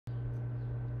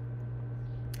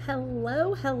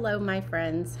Hello, hello, my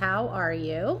friends. How are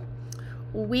you?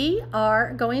 We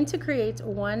are going to create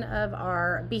one of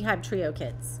our Beehive Trio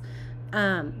kits.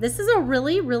 This is a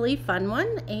really fun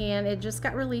one, and it just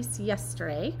got released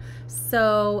yesterday.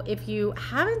 So if you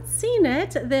haven't seen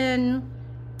it, then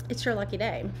it's your lucky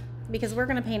day, because we're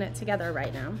going to paint it together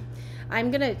right now.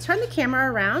 I'm going to turn the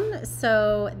camera around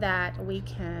so that you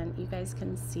guys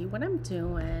can see what I'm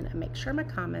doing and make sure my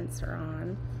comments are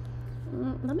on.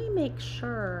 Let me make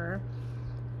sure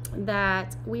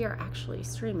that we are actually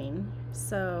streaming.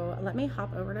 So let me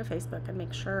hop over to Facebook and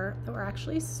make sure that we're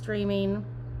actually streaming,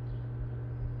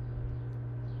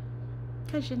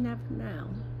 because you never know.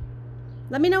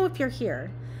 Let me know if you're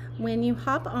here. When you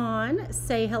hop on,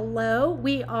 say hello.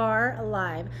 We are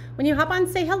live. When you hop on,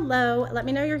 say hello. Let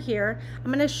me know you're here. I'm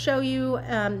going to show you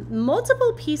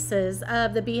multiple pieces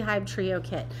of the Beehive Trio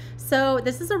kit. So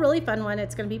this is a really fun one.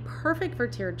 It's going to be perfect for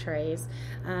tiered trays.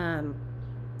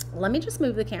 Let me just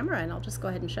move the camera and I'll just go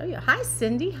ahead and show you. Hi,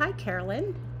 Cindy. Hi,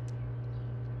 Carolyn.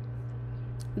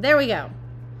 There we go.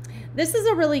 This is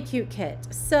a really cute kit.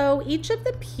 So each of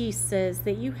the pieces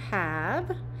that you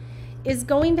have is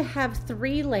going to have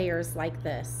 3 layers like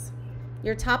this.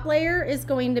 Your top layer is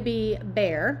going to be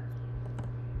bare.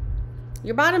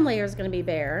 Your bottom layer is going to be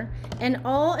bare. And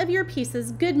all of your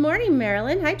pieces, good morning,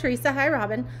 Marilyn. Hi, Teresa. Hi,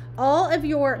 Robin. All of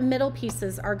your middle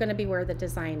pieces are going to be where the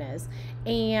design is.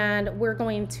 And we're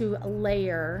going to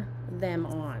layer them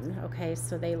on, okay?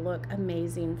 So they look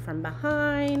amazing from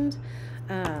behind.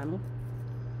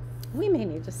 We may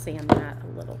need to sand that a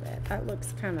little bit. That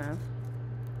looks kind of...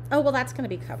 Oh, well, that's going to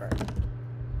be covered.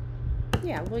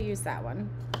 Yeah, we'll use that one.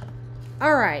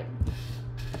 All right.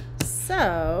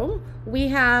 So we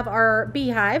have our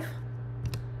beehive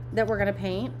that we're going to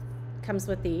paint. Comes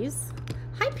with these.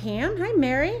 Hi, Pam. Hi,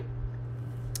 Mary.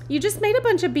 You just made a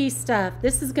bunch of bee stuff.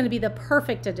 This is going to be the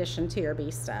perfect addition to your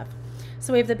bee stuff.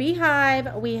 So we have the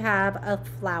beehive. We have a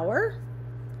flower.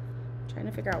 I'm trying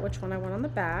to figure out which one I want on the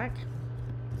back.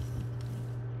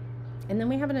 And then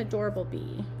we have an adorable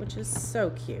bee, which is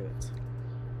so cute.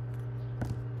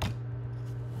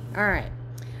 All right.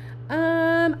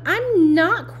 I'm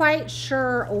not quite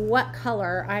sure what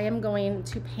color I am going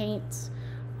to paint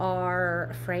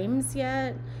our frames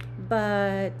yet,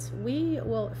 but we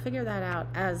will figure that out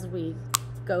as we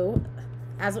go,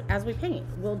 as we paint.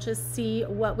 We'll just see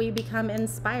what we become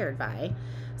inspired by.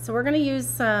 So we're going to use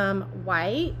some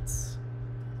white,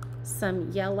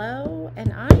 some yellow,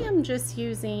 and I am just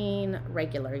using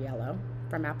regular yellow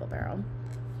from Apple Barrel.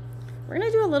 We're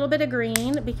going to do a little bit of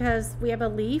green because we have a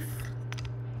leaf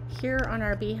here on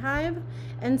our beehive,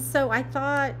 and so I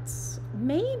thought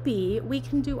maybe we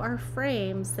can do our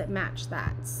frames that match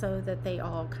that so that they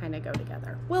all kind of go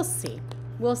together. We'll see.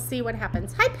 We'll see what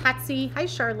happens. Hi, Patsy. Hi,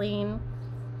 Charlene.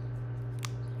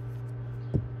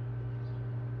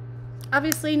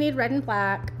 Obviously you need red and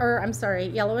black, or I'm sorry,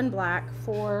 yellow and black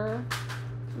for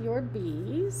your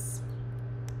bees.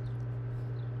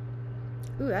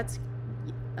 Ooh, that's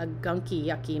a gunky,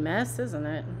 yucky mess, isn't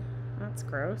it? That's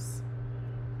gross.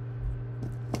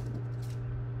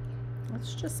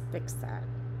 Let's just fix that.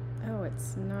 Oh,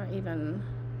 it's not even,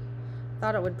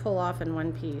 thought it would pull off in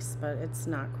one piece, but it's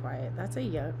not quite. That's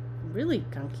a really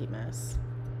gunky mess.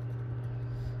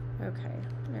 Okay,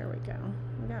 there we go.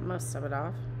 We got most of it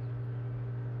off.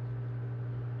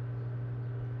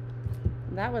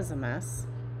 That was a mess.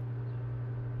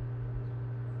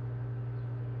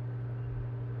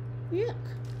 Yuck.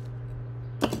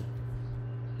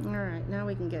 All right, now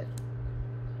we can get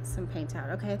some paint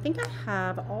out. Okay, I think I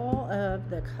have all of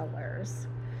the colors.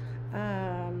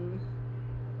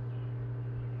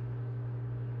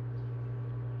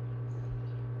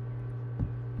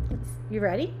 You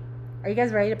ready? Are you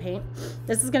guys ready to paint?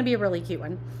 This is going to be a really cute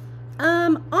one.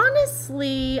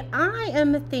 Honestly, I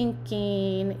am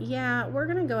thinking, yeah, we're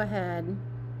going to go ahead.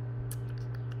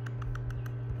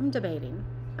 I'm debating.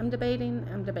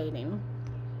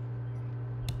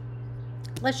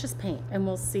 Let's just paint and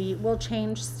we'll see. We'll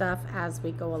change stuff as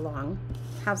we go along.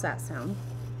 How's that sound?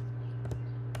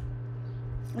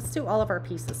 Let's do all of our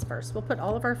pieces first. We'll put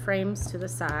all of our frames to the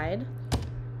side.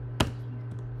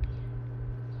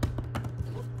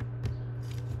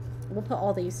 We'll put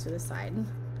all these to the side.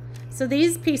 So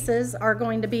these pieces are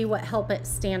going to be what help it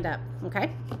stand up,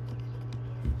 okay?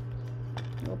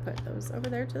 We'll put those over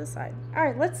there to the side. All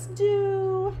right, let's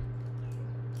do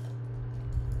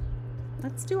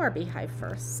our beehive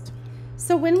first.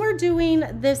 So when we're doing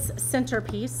this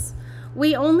centerpiece,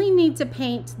 we only need to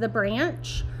paint the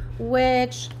branch,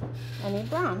 which I need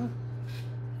brown.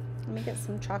 Let me get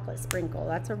some chocolate sprinkle.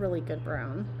 That's a really good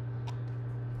brown.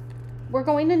 we're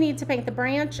going to need to paint the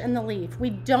branch and the leaf. We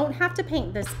don't have to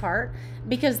paint this part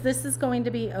because this is going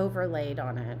to be overlaid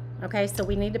on it. Okay, so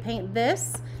we need to paint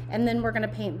this, and then we're going to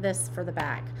paint this for the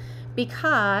back,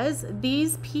 because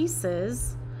these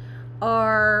pieces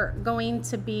are going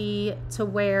to be to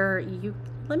where you,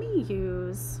 let me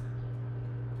use,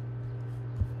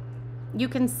 you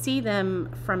can see them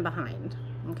from behind.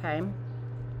 Okay,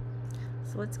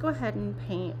 so let's go ahead and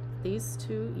paint these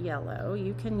two yellow.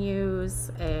 You can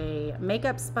use a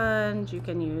makeup sponge, you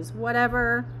can use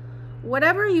whatever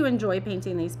you enjoy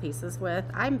painting these pieces with.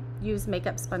 I use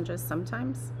makeup sponges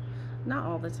sometimes, not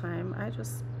all the time. I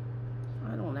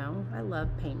don't know, I love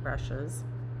paintbrushes.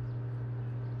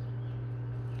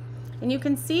 And you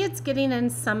can see it's getting in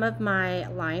some of my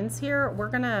lines here. We're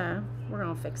gonna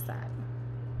fix that.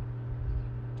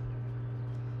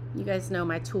 You guys know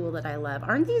my tool that I love.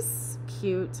 Aren't these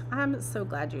cute? I'm so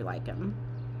glad you like them.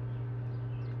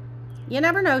 You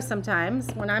never know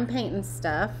sometimes when I'm painting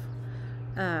stuff.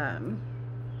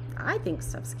 I think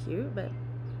stuff's cute, but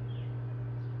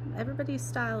everybody's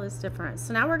style is different.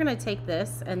 So now we're going to take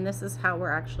this, and this is how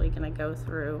we're actually going to go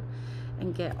through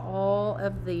and get all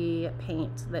of the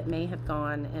paint that may have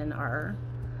gone in our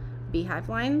beehive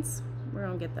lines. We're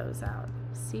going to get those out.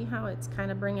 See how it's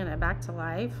kind of bringing it back to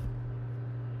life?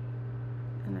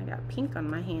 And I got pink on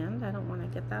my hand. I don't want to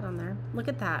get that on there. Look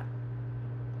at that.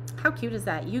 How cute is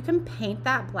that? You can paint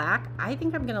that black. I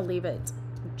think I'm going to leave it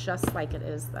just like it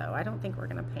is, though. I don't think we're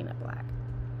going to paint it black.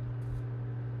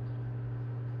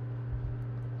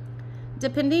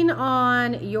 Depending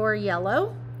on your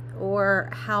yellow or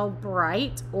how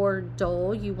bright or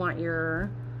dull you want your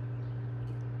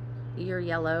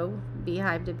yellow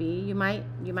beehive to be, you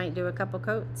might do a couple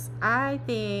coats. I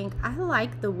think I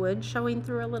like the wood showing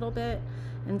through a little bit,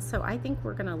 and so I think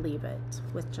we're gonna leave it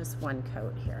with just one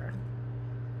coat here.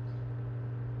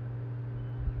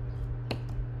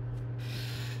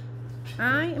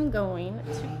 I am going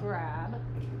to grab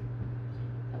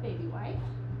a baby wipe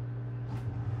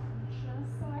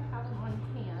just so I have them on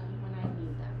hand when I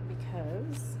need them,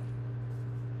 because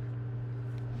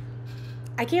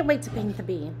I can't wait to paint the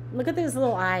bee. Look at these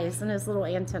little eyes and his little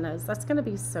antennas. That's gonna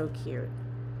be so cute.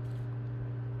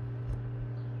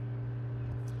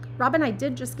 Robin, I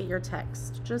did just get your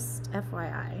text, just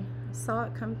FYI. I saw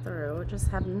it come through, just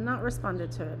have not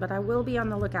responded to it, but I will be on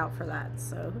the lookout for that,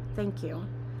 so thank you.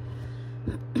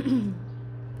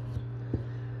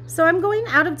 So I'm going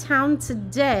out of town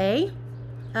today,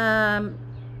 but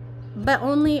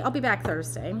I'll be back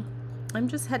Thursday. I'm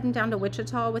just heading down to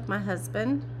Wichita with my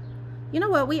husband. You know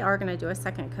what? We are going to do a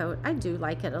second coat. I do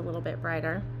like it a little bit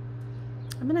brighter.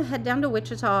 I'm going to head down to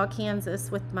Wichita, Kansas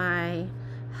with my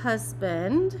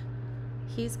husband.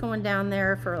 He's going down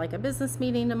there for like a business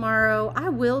meeting tomorrow. I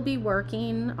will be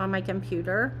working on my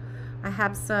computer. I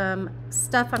have some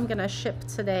stuff I'm going to ship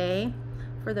today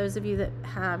for those of you that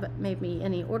have maybe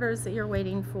any orders that you're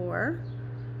waiting for.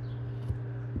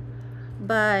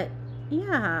 But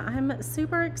yeah, I'm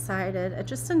super excited.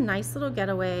 Just a nice little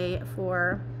getaway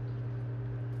for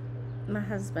my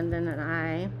husband and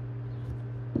I.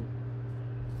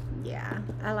 Yeah,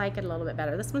 I like it a little bit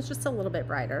better. This one's just a little bit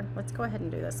brighter. Let's go ahead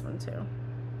and do this one too.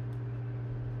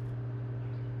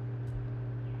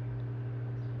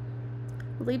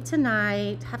 Leave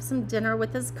tonight, have some dinner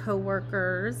with his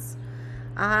coworkers.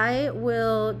 I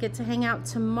will get to hang out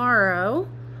tomorrow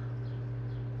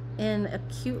in a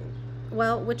cute,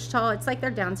 well, Wichita, it's like their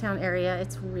downtown area.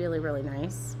 It's really, really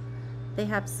nice. They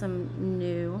have some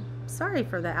new, sorry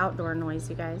for the outdoor noise,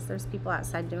 you guys. There's people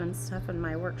outside doing stuff and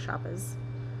my workshop is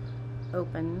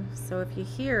open. So if you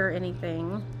hear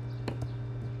anything,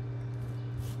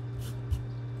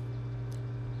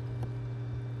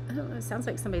 I don't know, it sounds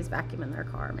like somebody's vacuuming their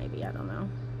car, maybe, I don't know.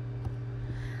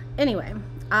 Anyway,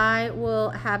 I will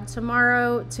have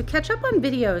tomorrow to catch up on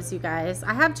videos, you guys.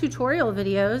 I have tutorial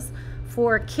videos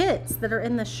for kits that are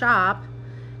in the shop,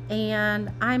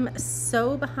 and I'm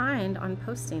so behind on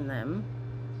posting them.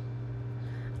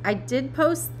 I did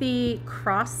post the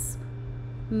cross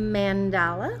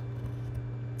mandala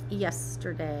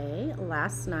yesterday,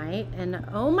 last night, and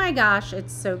oh my gosh,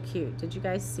 it's so cute. Did you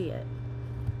guys see it?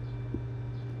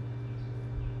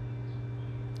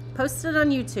 Posted on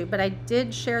YouTube, but I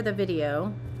did share the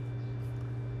video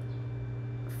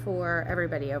for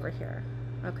everybody over here.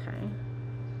 Okay.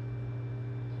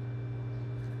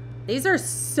 These are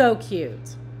so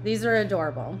cute. These are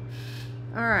adorable.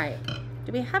 All right.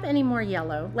 Do we have any more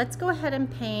yellow? Let's go ahead and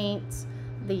paint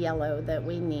the yellow that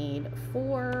we need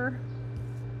for...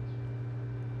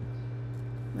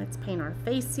 Let's paint our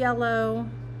face yellow.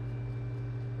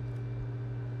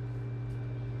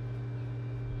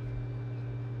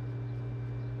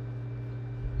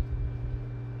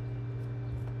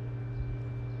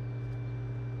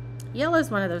 Yellow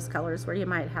is one of those colors where you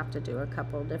might have to do a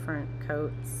couple different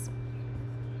coats.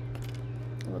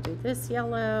 We'll do this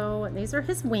yellow. These are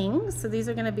his wings, so these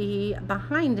are going to be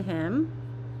behind him.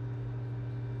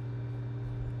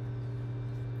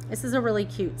 This is a really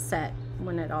cute set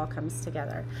when it all comes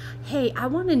together. Hey, I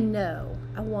want to know.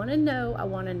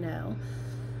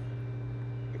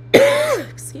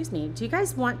 Excuse me. Do you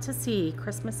guys want to see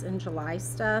Christmas in July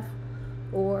stuff?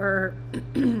 Or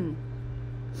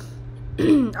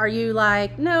are you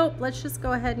like, nope, let's just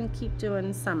go ahead and keep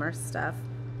doing summer stuff?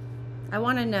 I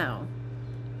want to know.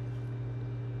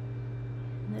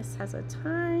 This has a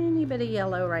tiny bit of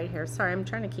yellow right here. Sorry, I'm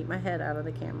trying to keep my head out of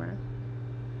the camera.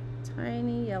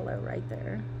 Tiny yellow right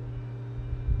there.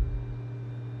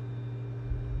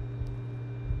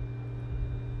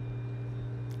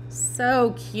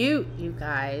 So cute, you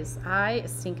guys. I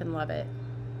stinking love it.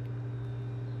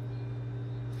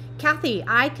 Kathy,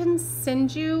 I can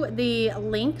send you the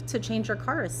link to change your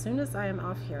car as soon as I am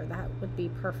off here. That would be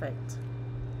perfect.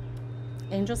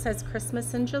 Angel says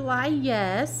Christmas in July.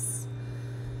 Yes.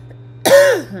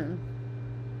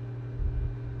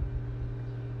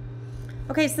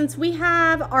 Okay, since we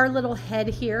have our little head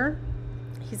here,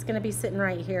 he's going to be sitting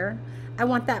right here. I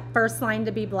want that first line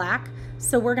to be black.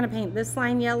 So we're going to paint this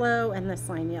line yellow and this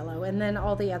line yellow, and then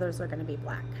all the others are going to be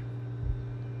black.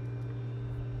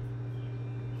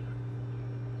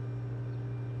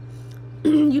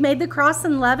 You made the cross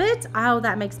and love it? Oh,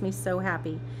 that makes me so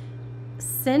happy.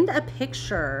 Send a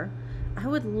picture. I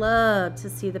would love to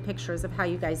see the pictures of how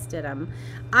you guys did them.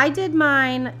 I did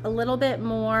mine a little bit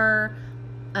more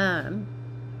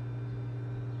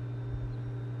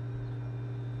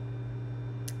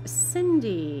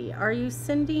Cindy, are you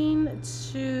sending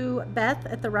to Beth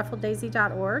at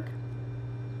theruffleddaisy.org?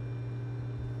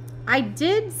 I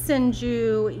did send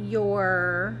you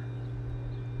your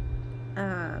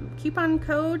coupon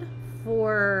code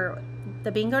for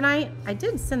the bingo night. I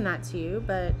did send that to you,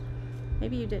 but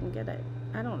maybe you didn't get it.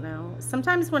 I don't know.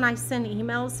 Sometimes when I send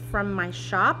emails from my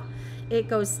shop, it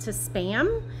goes to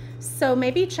spam. So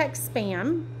maybe check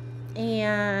spam,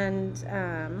 and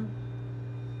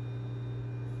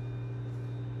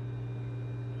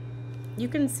you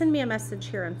can send me a message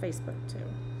here on Facebook too.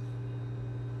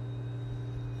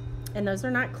 And those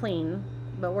are not clean,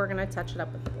 but we're going to touch it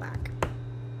up with the black.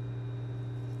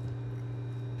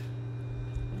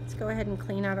 Let's go ahead and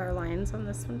clean out our lines on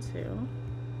this one too.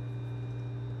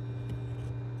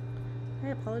 I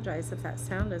apologize if that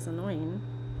sound is annoying.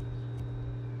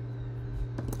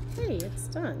 Hey, it's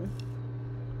done.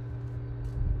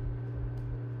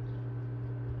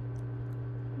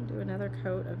 Do another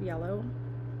coat of yellow.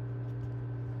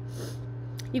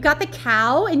 You got the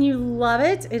cow and you love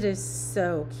it. It is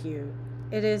so cute.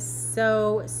 It is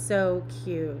so, so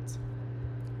cute.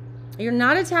 You're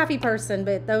not a taffy person,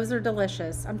 but those are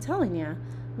delicious. I'm telling you,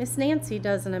 Miss Nancy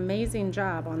does an amazing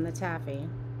job on the taffy.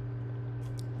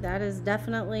 That is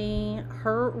definitely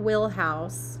her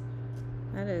wheelhouse.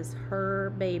 That is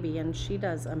her baby, and she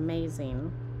does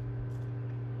amazing.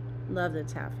 Love the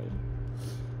taffy.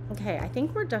 Okay, I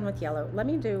think we're done with yellow. Let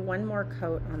me do one more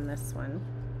coat on this one.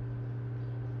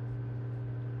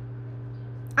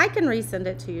 I can resend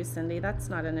it to you, Cindy. That's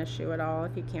not an issue at all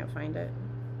if you can't find it.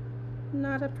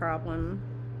 Not a problem.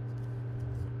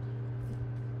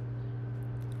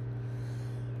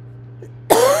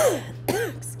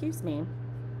 Excuse me.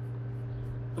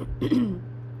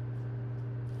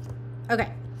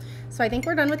 Okay, so I think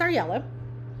we're done with our yellow.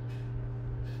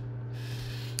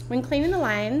 When cleaning the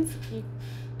lines,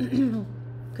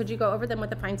 could you go over them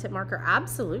with a fine tip marker?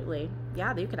 Absolutely.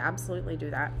 Yeah, you could absolutely do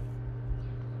that.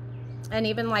 And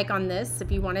even like on this,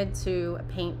 if you wanted to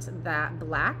paint that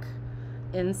black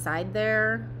inside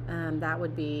there, that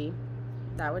would be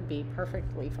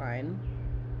perfectly fine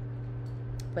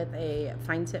with a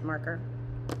fine tip marker.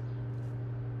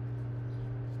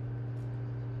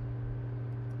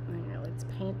 All right, let's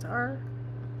paint our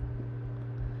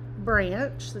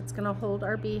branch that's going to hold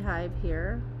our beehive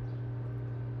here.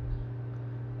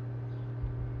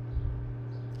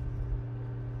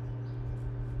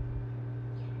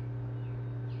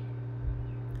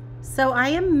 So I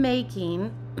am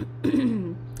making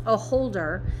a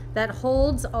holder that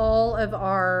holds all of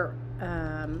our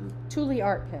Thule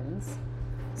art pins.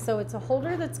 So it's a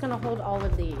holder that's going to hold all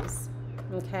of these.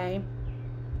 Okay.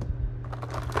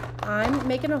 I'm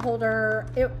making a holder.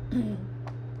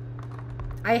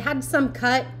 I had some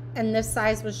cut, and this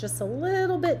size was just a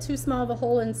little bit too small of a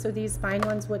hole, and so these fine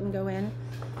ones wouldn't go in.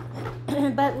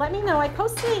 But let me know. I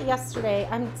posted it yesterday.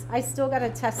 I still got to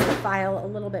test the file a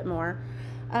little bit more.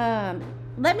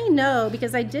 Let me know,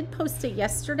 because I did post it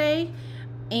yesterday,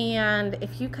 And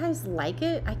if you guys like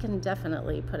it, I can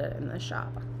definitely put it in the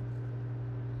shop.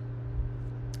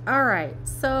 All right,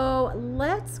 so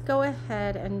let's go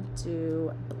ahead and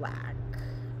do black.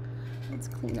 Let's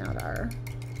clean out our...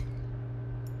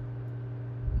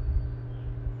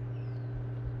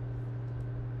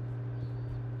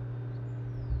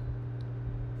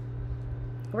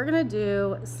 We're gonna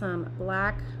do some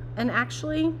black, and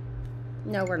actually,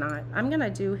 no, we're not. I'm gonna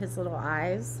do his little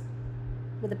eyes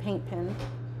with a paint pen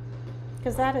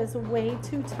because that is way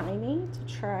too tiny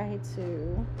to try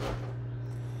to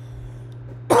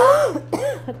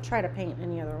try to paint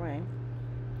any other way.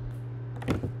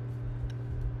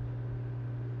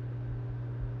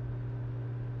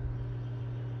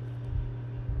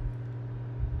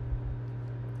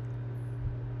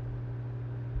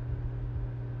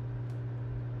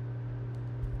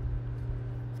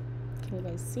 Can you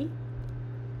guys see?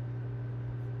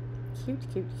 Cute,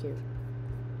 cute, cute.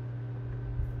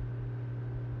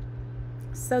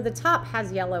 So the top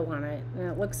has yellow on it, and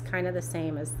it looks kind of the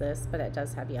same as this, but it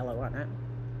does have yellow on it.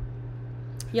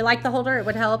 You like the holder? It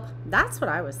would help. That's what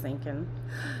I was thinking.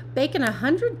 Baking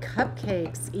 100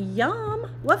 cupcakes. Yum!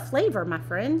 What flavor, my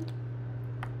friend?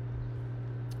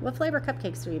 What flavor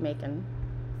cupcakes are you making?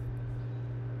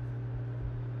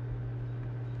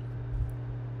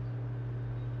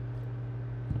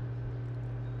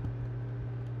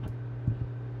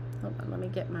 Hold on, let me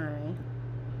get my...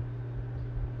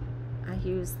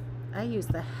 I use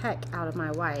the heck out of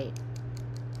my white.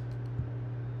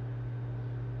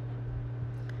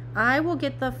 I will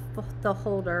get the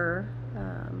holder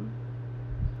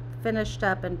finished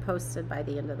up and posted by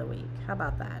the end of the week. How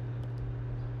about that?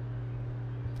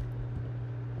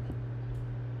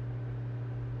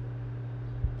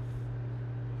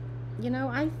 You know,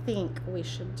 I think we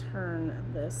should turn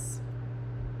this.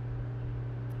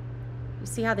 You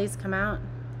see how these come out?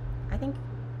 I think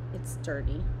it's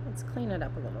dirty. Let's clean it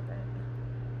up a little bit.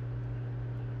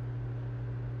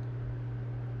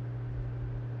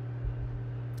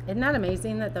 Isn't that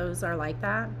amazing that those are like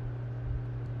that?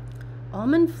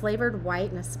 Almond flavored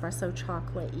white and espresso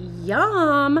chocolate.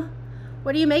 Yum!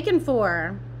 What are you making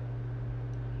for?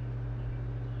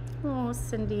 Oh,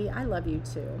 Cindy, I love you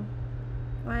too.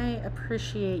 I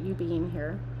appreciate you being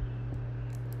here.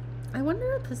 I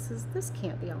wonder if this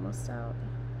can't be almost out.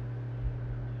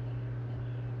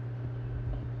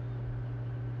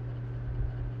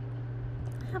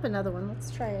 I have another one.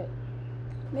 Let's try it.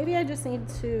 Maybe I just need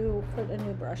to put a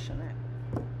new brush in it.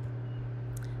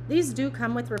 These do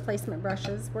come with replacement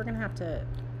brushes. We're gonna have to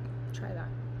try that.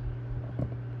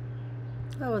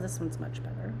 Oh, this one's much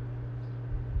better.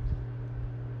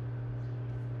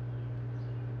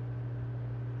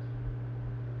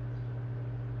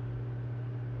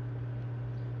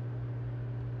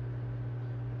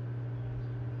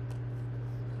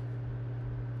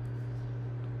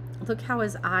 Look how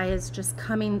his eye is just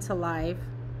coming to life.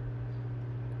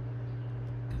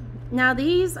 Now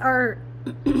these are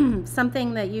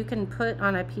something that you can put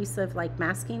on a piece of like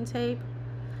masking tape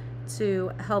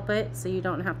to help it so you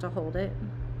don't have to hold it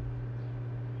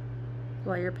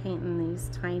while you're painting these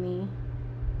tiny.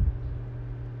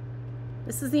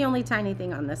 This is the only tiny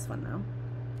thing on this one though.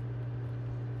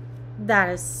 That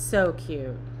is so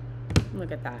cute.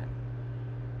 Look at that.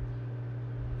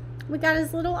 We got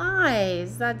his little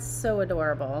eyes. That's so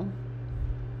adorable.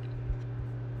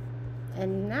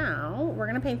 And now we're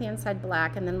gonna paint the inside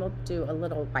black and then we'll do a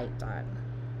little white dot.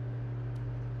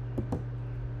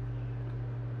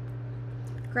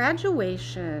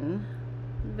 Graduation.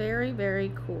 Very,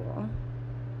 very cool.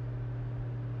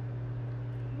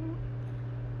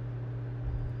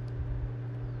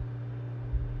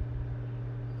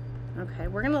 Okay,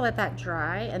 we're gonna let that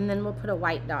dry and then we'll put a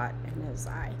white dot in his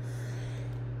eye.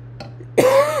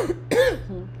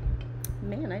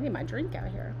 Man, I need my drink out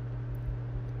here.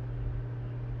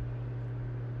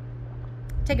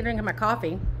 Take a drink of my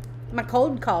coffee, my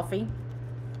cold coffee.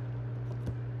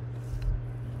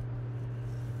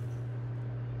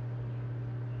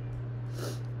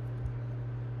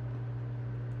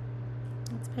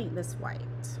 Let's paint this white.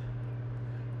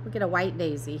 We'll get a white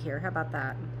daisy here. How about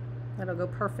that? That'll go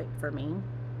perfect for me.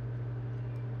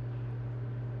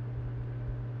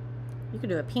 You could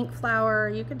do a pink flower.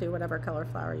 You could do whatever color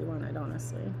flower you wanted,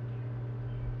 honestly.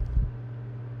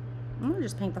 I'm going to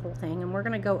just paint the whole thing, and we're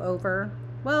going to go over.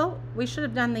 Well, we should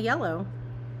have done the yellow.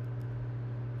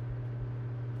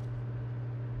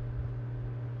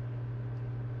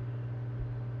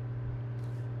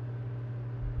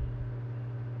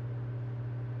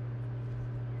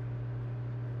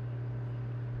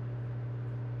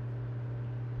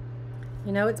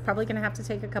 You know, it's probably going to have to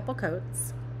take a couple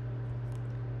coats.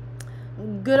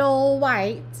 good old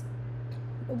white.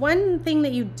 One thing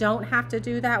that you don't have to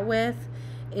do that with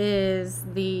is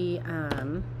the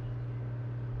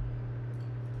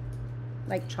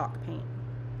like chalk paint.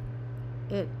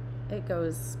 It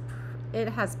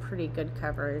has pretty good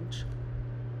coverage.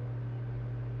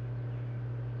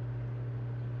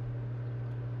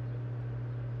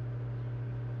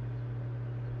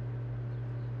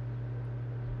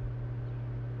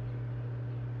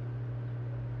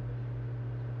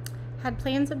 Had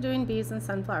plans of doing bees and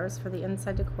sunflowers for the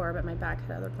inside decor, but my back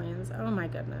had other plans. Oh my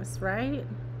goodness, right?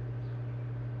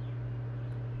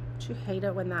 Don't you hate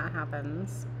it when that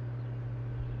happens?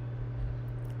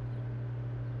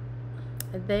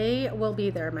 They will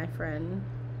be there, my friend.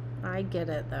 I get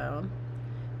it though.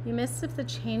 You missed if the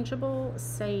changeable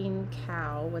saying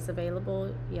cow was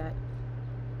available yet.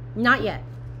 Not yet.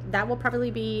 That will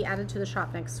probably be added to the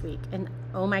shop next week. And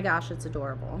oh my gosh, it's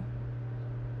adorable.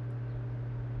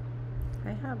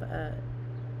 I have a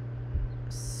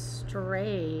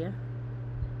stray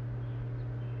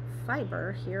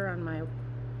fiber here on my,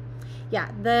 yeah,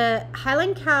 the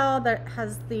Highland cow that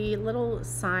has the little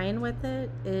sign with it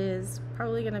is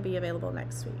probably going to be available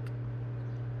next week.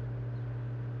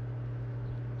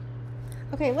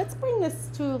 Okay, let's bring this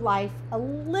to life a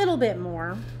little bit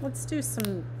more. Let's do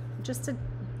some, just a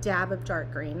dab of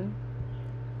dark green.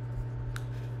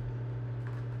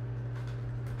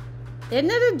 Isn't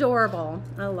it adorable?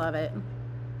 I love it.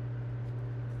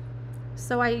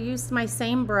 So I used my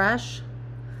same brush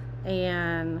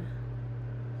and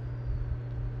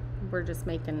we're just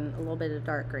making a little bit of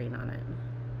dark green on it.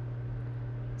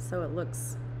 So it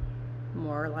looks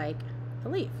more like a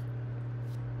leaf.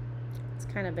 It's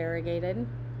kind of variegated.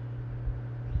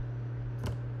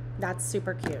 That's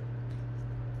super cute.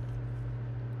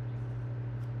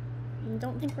 I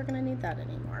don't think we're gonna need that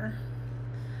anymore.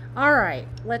 All right,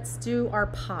 let's do our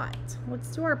pot. Let's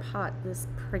do our pot this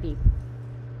pretty.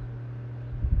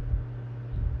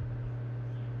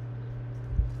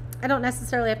 I don't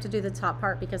necessarily have to do the top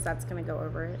part because that's gonna go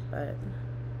over it, but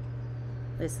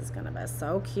this is gonna be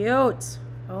so cute.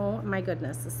 Oh my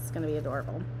goodness, this is gonna be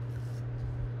adorable.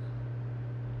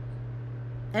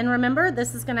 And remember,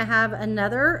 this is gonna have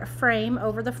another frame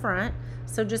over the front,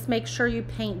 so just make sure you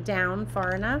paint down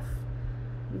far enough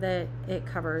that it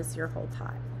covers your whole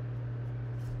pot.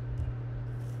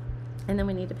 And then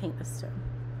we need to paint this too.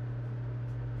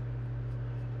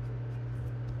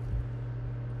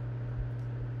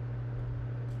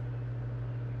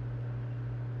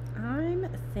 I'm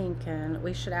thinking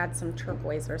we should add some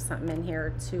turquoise or something in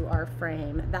here to our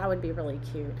frame. That would be really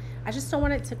cute. I just don't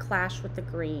want it to clash with the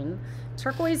green.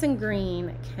 Turquoise and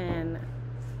green can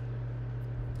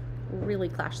really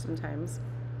clash sometimes.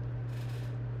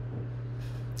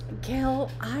 Gail,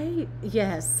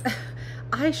 yes,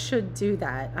 I should do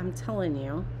that. I'm telling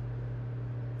you.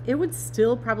 It would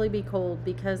still probably be cold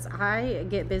because I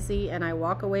get busy and I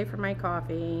walk away from my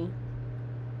coffee.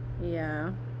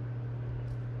 Yeah.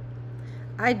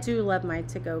 I do love my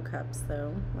to-go cups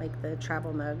though, like the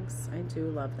travel mugs. I do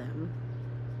love them.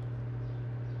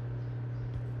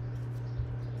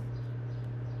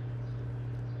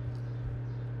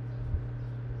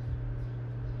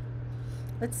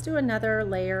 Let's do another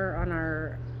layer on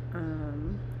our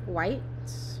white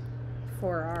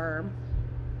for our,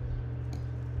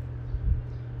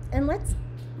 and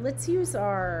let's use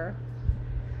our,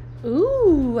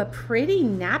 ooh, a pretty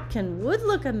napkin would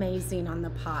look amazing on the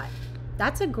pot.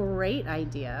 That's a great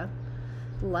idea.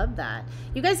 Love that.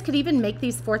 You guys could even make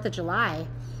these 4th of July.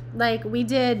 Like we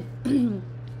did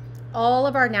all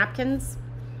of our napkins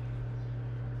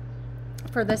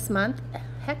for this month.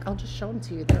 Heck, I'll just show them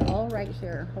to you. They're all right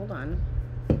here. Hold on.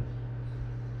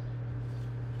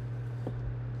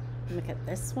 Look at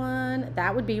this one.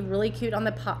 That would be really cute on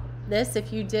the pot. This,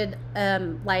 if you did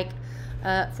like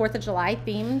 4th of July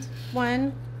themed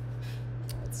one.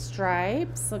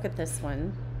 Stripes. Look at this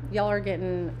one. Y'all are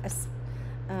getting a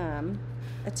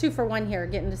 2-for-1 here.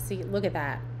 Getting to see. Look at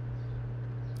that.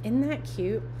 Isn't that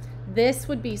cute? This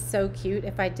would be so cute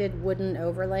if I did wooden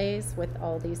overlays with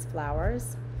all these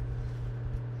flowers.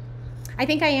 I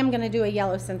think I am going to do a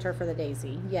yellow center for the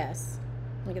daisy. Yes.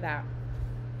 Look at that.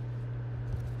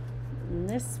 And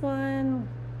this one,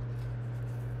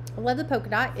 I love the polka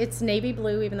dot. It's navy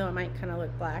blue, even though it might kind of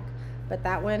look black. But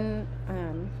that one,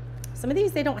 some of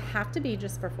these, they don't have to be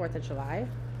just for 4th of July.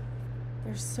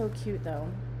 They're so cute, though.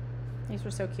 These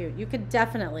were so cute. You could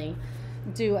definitely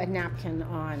do a napkin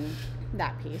on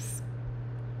that piece.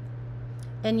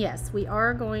 And yes, we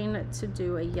are going to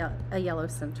do a yellow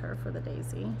center for the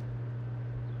daisy.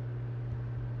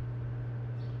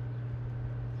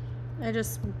 I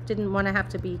just didn't want to have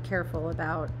to be careful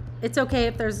about It's okay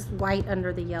if there's white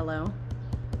under the yellow.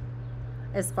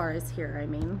 As far as here, I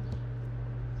mean.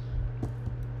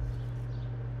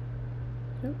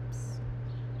 Oops.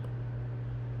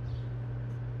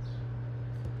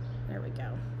 There we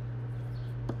go.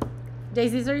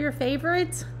 Daisies are your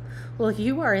favorite? Well,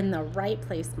 you are in the right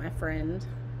place, my friend.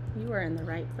 You are in the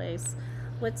right place.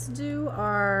 Let's do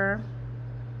our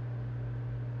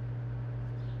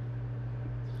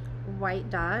white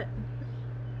dot.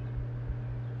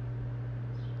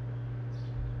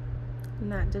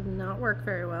 And that did not work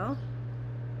very well,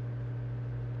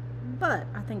 but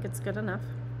I think it's good enough.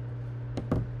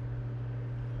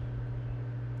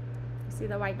 See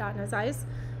the white dot in his eyes?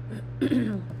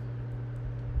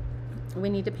 We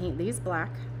need to paint these black.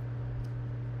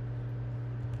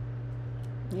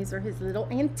 These are his little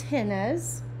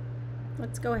antennas.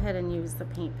 Let's go ahead and use the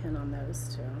paint pen on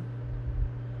those too.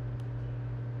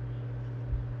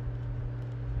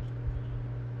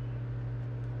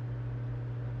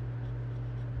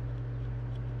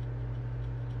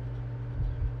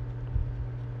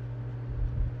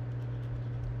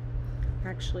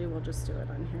 Actually, we'll just do it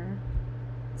on here.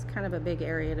 It's kind of a big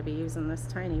area to be using this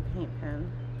tiny paint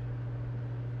pen.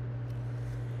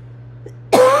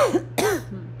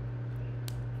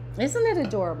 Isn't it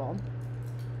adorable?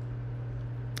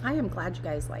 I am glad you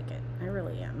guys like it. I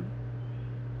really am.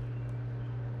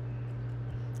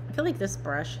 I feel like this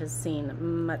brush has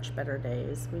seen much better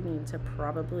days. We need to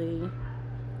probably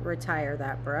retire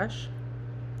that brush.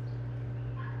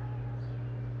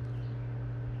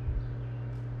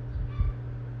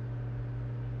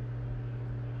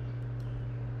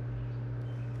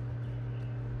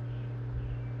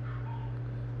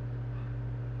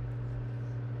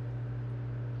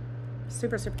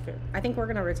 Super, super cute. I think we're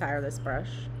going to retire this brush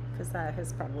because that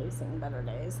has probably seen better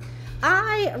days.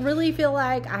 I really feel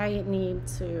like I need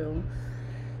to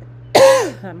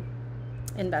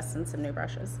invest in some new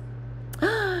brushes.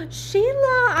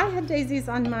 Sheila, I had daisies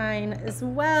on mine as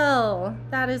well.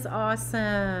 That is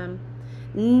awesome.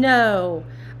 No,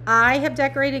 I have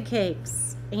decorated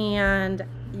cakes, and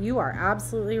you are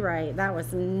absolutely right. That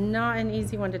was not an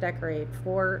easy one to decorate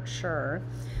for sure.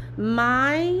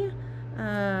 My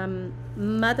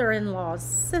mother-in-law's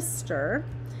sister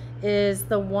is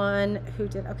the one who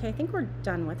did. Okay, I think we're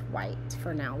done with white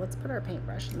for now. Let's put our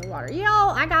paintbrush in the water. Yo,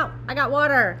 I got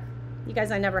water. You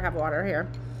guys, I never have water here.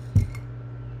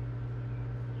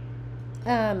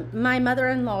 My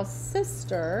mother-in-law's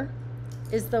sister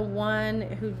is the one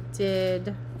who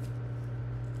did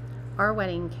our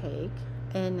wedding cake,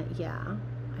 and yeah,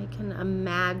 I can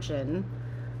imagine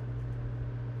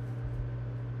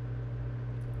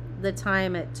the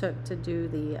time it took to do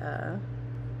the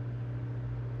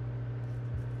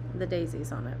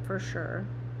daisies on it, for sure.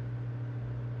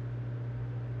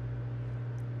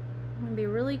 I'm gonna be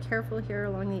really careful here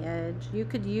along the edge. You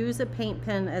could use a paint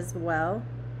pen as well.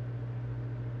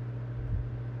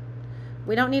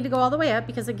 We don't need to go all the way up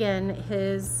because, again,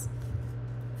 his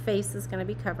face is going to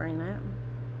be covering it.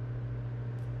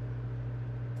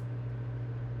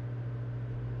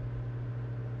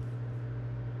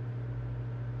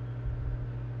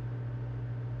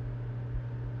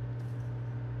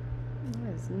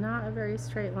 It is not a very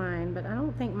straight line, but I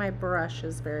don't think my brush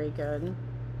is very good.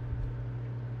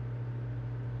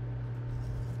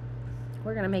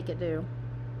 We're going to make it do.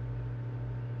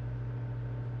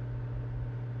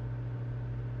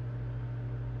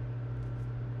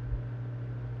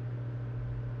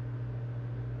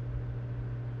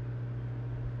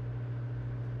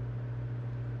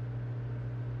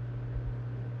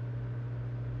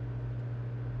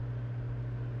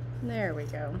 There we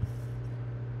go.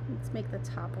 Let's make the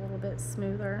top a little bit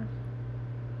smoother.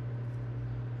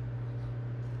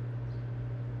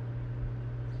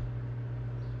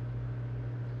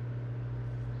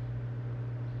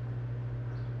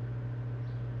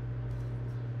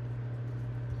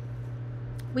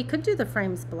 We could do the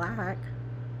frames black.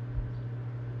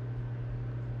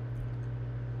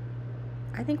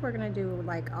 I think we're gonna do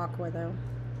like aqua though.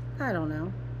 I don't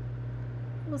know.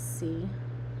 We'll see.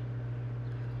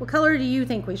 What color do you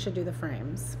think we should do the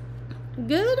frames?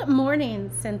 Good morning,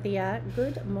 Cynthia.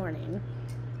 Good morning.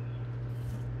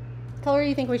 What color do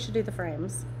you think we should do the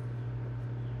frames?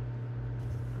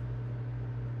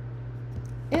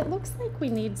 It looks like we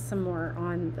need some more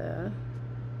on the...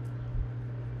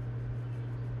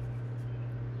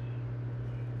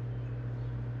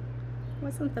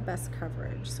 Wasn't the best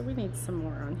coverage, so we need some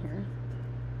more on here.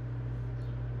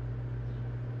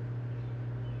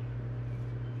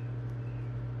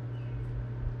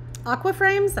 Aqua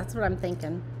frames? That's what I'm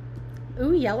thinking.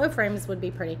 Ooh, yellow frames would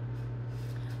be pretty.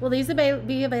 Will these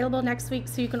be available next week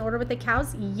so you can order with the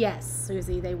cows? Yes,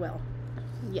 Susie, they will.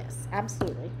 Yes,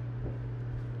 absolutely.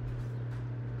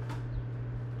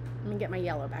 Let me get my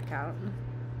yellow back out.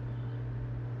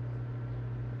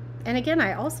 And again,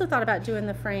 I also thought about doing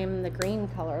the frame the green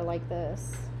color like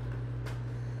this.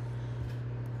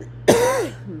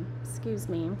 Excuse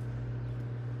me.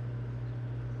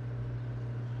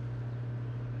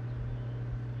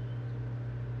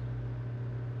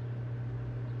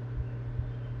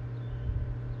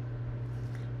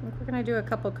 I think we're going to do a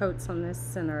couple coats on this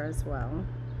center as well.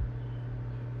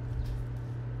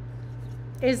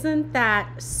 Isn't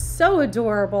that so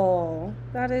adorable?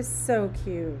 That is so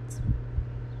cute.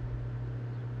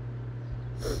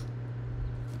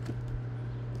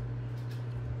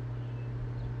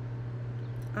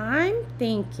 I'm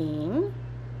thinking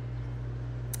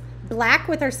black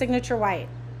with our signature white.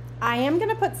 I am going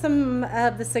to put some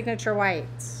of the signature white.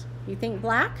 You think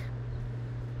black?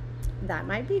 That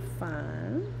might be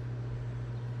fun.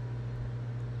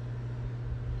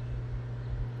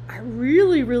 I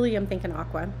really am thinking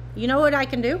aqua. You know what I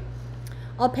can do?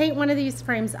 I'll paint one of these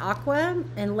frames aqua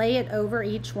and lay it over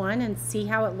each one and see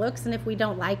how it looks. And if we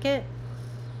don't like it,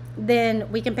 then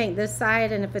we can paint this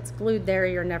side, and if it's glued there,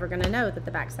 you're never going to know that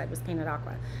the back side was painted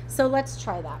aqua. So let's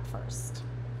try that first.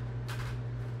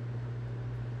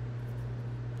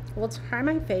 We'll try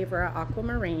my favorite,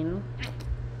 aquamarine.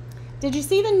 Did you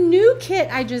see the new kit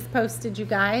I just posted, you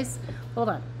guys? Hold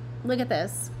on. Look at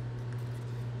this.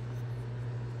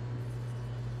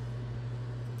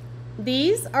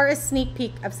 These are a sneak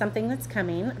peek of something that's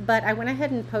coming, but I went ahead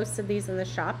and posted these in the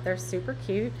shop. They're super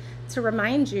cute to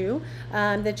remind you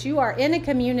that you are in a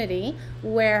community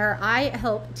where I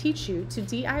help teach you to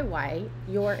DIY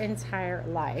your entire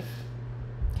life.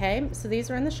 Okay, so these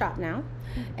are in the shop now.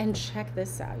 And check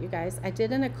this out, you guys. I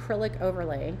did an acrylic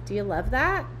overlay. Do you love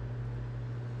that?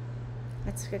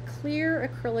 That's a clear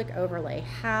acrylic overlay.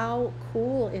 How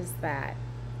cool is that?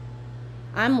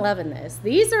 I'm loving this.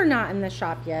 These are not in the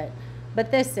shop yet,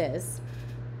 but this is.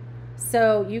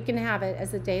 So you can have it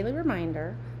as a daily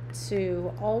reminder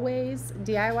to always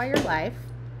DIY your life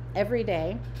every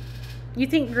day. You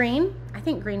think green? I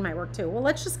think green might work too. Well,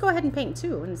 let's just go ahead and paint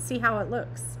two and see how it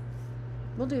looks.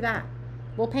 We'll do that.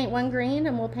 We'll paint one green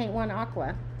and we'll paint one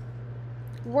aqua.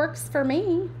 Works for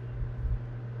me.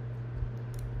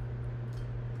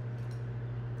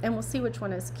 And we'll see which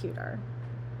one is cuter.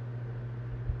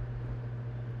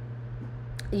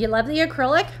 You love the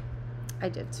acrylic? I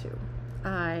did too.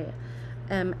 I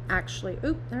am actually,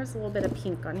 oop, there's a little bit of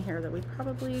pink on here that we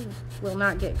probably will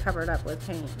not get covered up with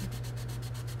paint.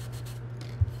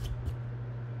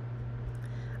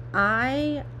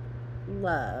 I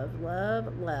love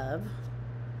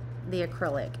the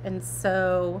acrylic, and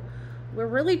so we're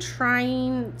really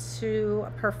trying to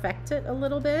perfect it a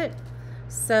little bit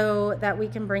so that we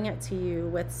can bring it to you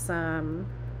with some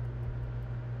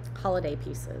holiday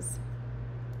pieces.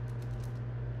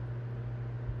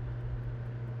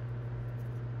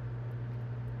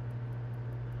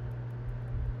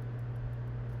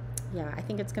 Yeah, I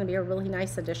think it's going to be a really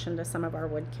nice addition to some of our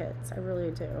wood kits. I really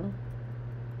do.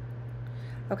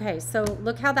 Okay, so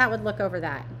look how that would look over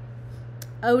that.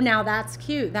 Oh, now that's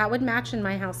cute. That would match in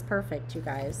my house perfect, you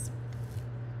guys.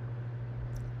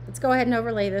 Let's go ahead and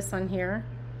overlay this on here,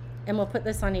 and we'll put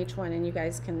this on each one, and you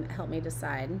guys can help me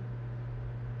decide.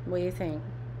 What do you think?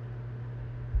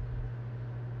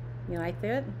 You like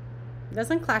it? It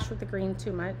doesn't clash with the green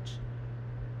too much.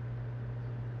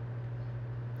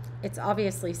 It's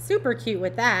obviously super cute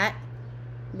with that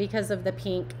because of the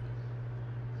pink.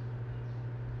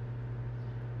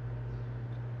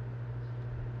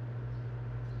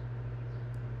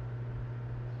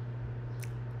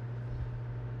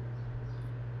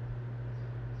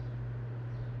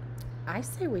 I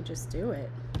say we just do it.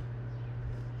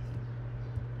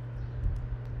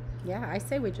 Yeah, I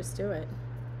say we just do it.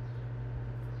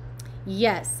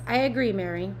 Yes, I agree,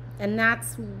 Mary. And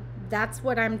that's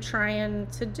what I'm trying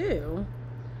to do.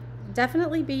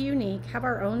 Definitely be unique, have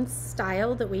our own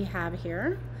style that we have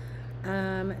here.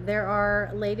 There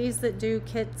are ladies that do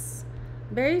kits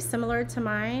very similar to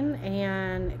mine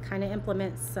and kind of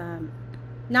implement some,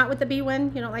 not with the bee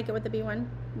one. You don't like it with the bee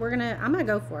one? I'm gonna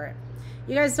go for it.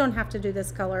 You guys don't have to do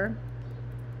this color.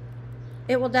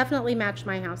 It will definitely match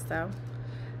my house though.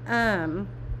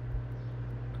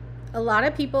 A lot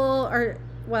of people are,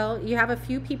 well, you have a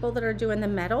few people that are doing the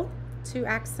metal to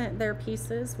accent their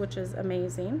pieces, which is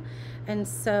amazing. And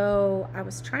so I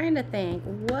was trying to think,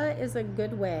 what is a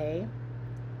good way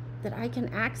that I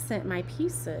can accent my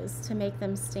pieces to make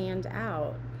them stand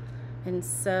out? And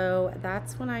so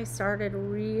that's when I started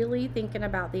really thinking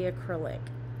about the acrylic.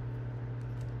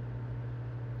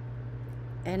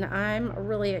 And I'm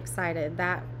really excited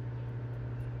that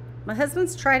my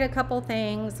husband's tried a couple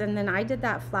things, and then I did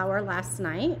that flower last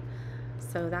night.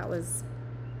 So that was,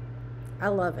 I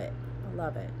love it. I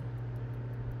love it.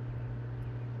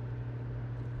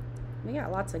 We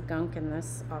got lots of gunk in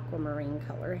this aquamarine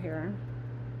color here.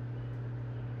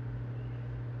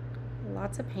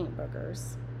 Lots of paint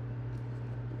boogers.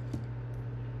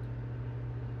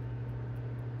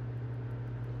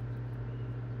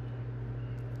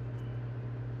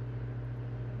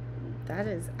 That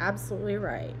is absolutely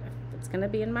right. It's going to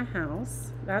be in my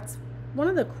house. That's one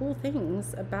of the cool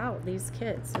things about these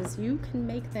kits is you can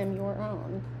make them your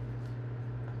own.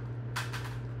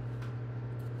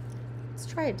 Let's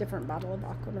try a different bottle of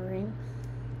aquamarine.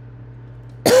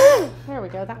 There we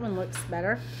go. That one looks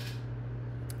better.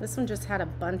 This one just had a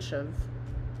bunch of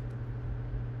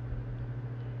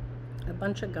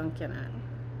gunk in it.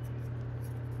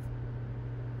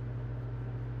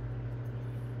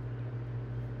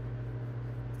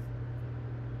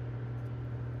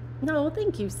 No,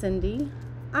 thank you, Cindy.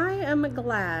 I am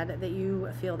glad that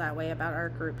you feel that way about our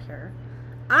group here.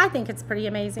 I think it's pretty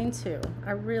amazing too.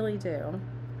 I really do.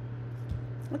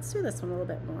 Let's do this one a little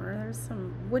bit more. There's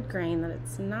some wood grain that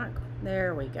it's not.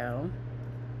 There we go.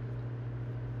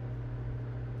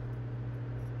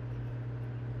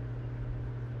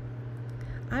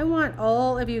 I want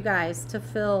all of you guys to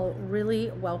feel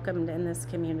really welcomed in this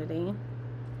community.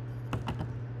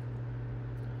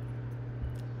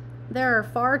 There are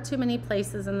far too many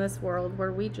places in this world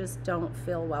where we just don't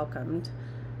feel welcomed.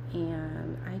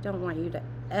 And I don't want you to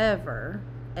ever,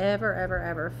 ever, ever,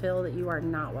 ever feel that you are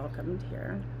not welcomed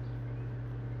here.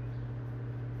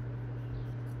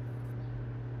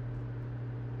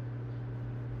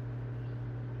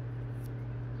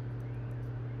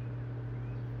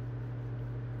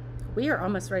 We are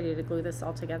almost ready to glue this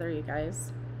all together, you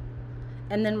guys.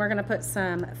 And then we're going to put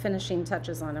some finishing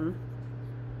touches on them.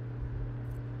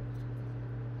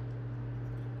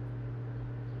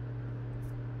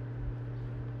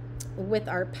 With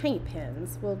our paint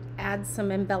pens, we'll add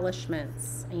some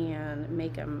embellishments and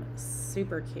make them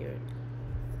super cute.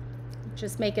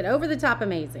 Just make it over the top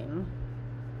amazing.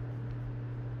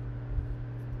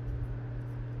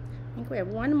 I think we have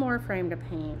one more frame to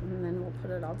paint, and then we'll put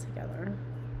it all together.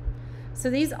 So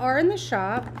these are in the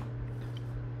shop.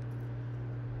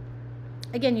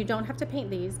 Again, you don't have to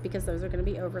paint these because those are going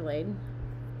to be overlaid.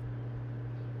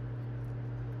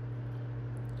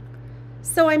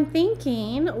 So I'm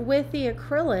thinking with the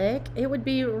acrylic, it would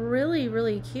be really,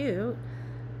 really cute.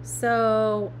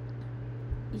 So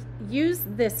use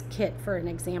this kit for an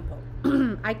example.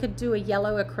 I could do a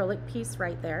yellow acrylic piece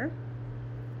right there,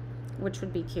 which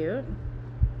would be cute.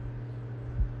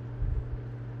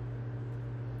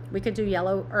 We could do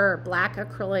yellow or black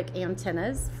acrylic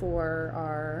antennas for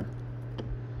our,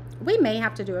 we may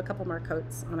have to do a couple more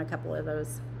coats on a couple of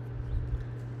those.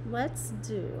 Let's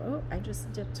do, oh, I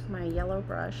just dipped my yellow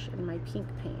brush in my pink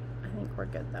paint. I think we're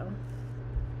good though.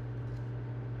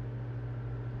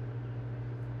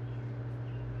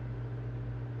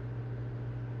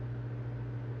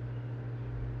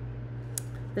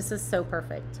 This is so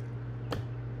perfect.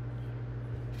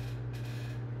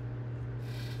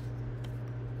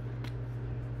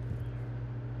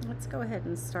 Let's go ahead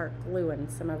and start gluing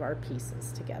some of our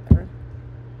pieces together.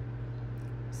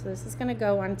 So this is going to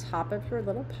go on top of your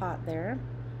little pot there.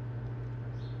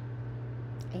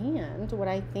 And what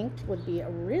I think would be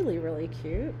really, really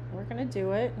cute, we're going to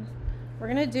do it. We're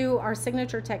going to do our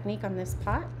signature technique on this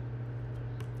pot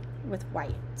with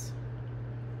white.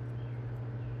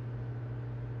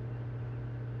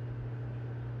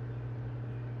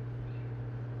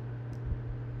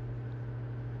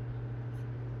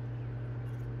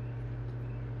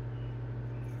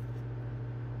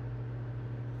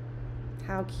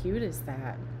 How cute is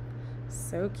that?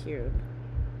 So cute.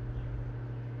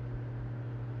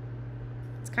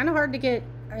 It's kind of hard to get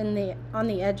on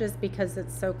the edges because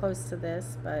it's so close to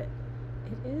this, but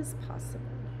it is possible.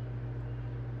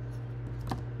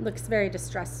 Looks very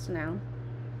distressed now.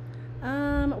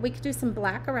 We could do some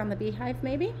black around the beehive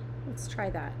maybe. Let's try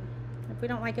that. If we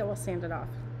don't like it, we'll sand it off.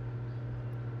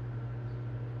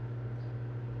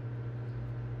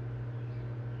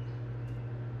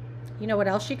 You know what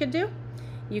else you could do?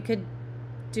 You could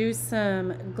do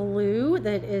some glue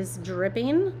that is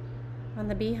dripping on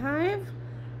the beehive.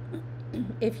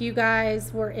 If you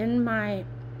guys were in my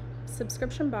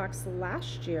subscription box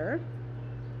last year,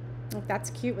 that's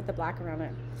cute with the black around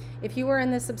it. If you were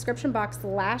in the subscription box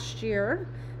last year,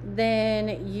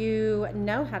 then you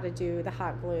know how to do the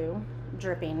hot glue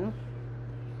dripping.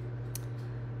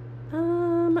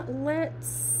 Let's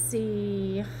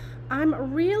see.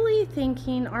 I'm really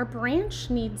thinking our branch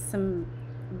needs some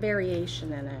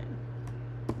variation in it.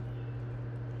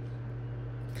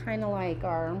 Kind of like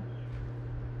our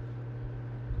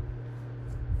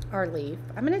leaf.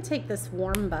 I'm going to take this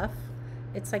warm buff.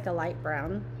 It's like a light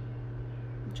brown.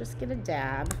 Just get a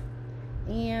dab.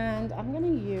 And I'm going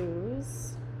to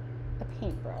use a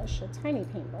paintbrush, a tiny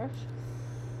paintbrush.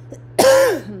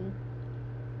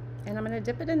 And I'm going to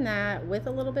dip it in that with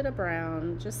a little bit of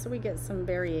brown, just so we get some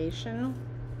variation.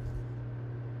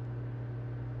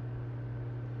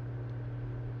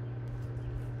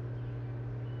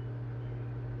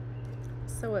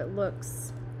 So it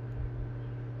looks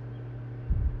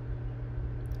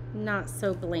not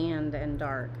so bland and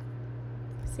dark.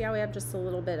 See how we have just a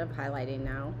little bit of highlighting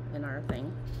now in our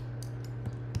thing?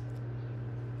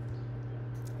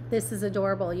 This is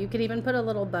adorable. You could even put a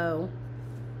little bow.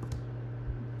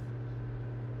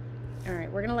 All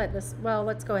right, we're gonna let this, well,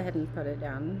 let's go ahead and put it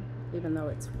down, even though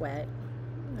it's wet.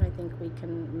 I think we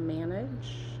can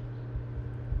manage.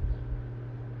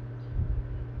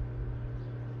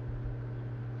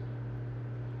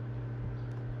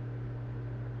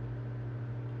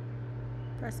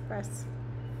 Press, press.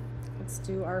 Let's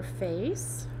do our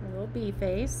face, our little bee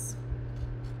face.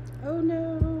 Oh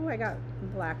no, I got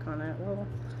black on it.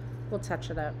 We'll touch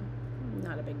it up.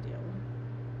 Not a big deal.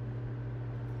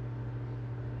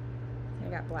 I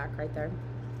got black right there.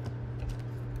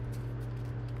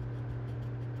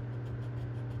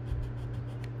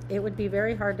 It would be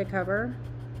very hard to cover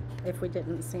if we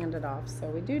didn't sand it off, so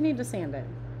we do need to sand it.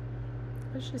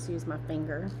 Let's just use my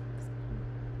finger.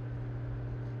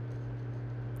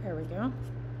 There we go.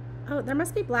 Oh, there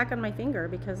must be black on my finger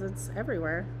because it's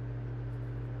everywhere.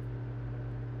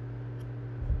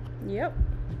 Yep.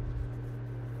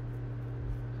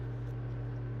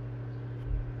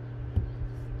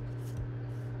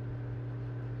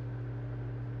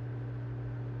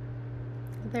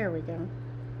 There we go.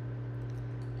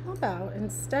 How about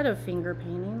instead of finger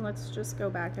painting, let's just go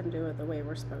back and do it the way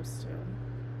we're supposed to.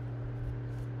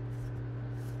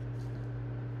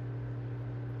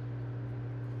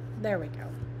 There we go.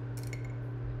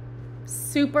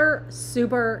 Super,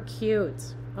 super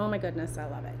cute. Oh my goodness, I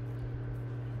love it.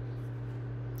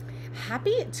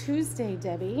 Happy Tuesday,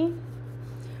 Debbie.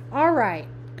 All right,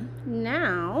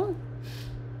 now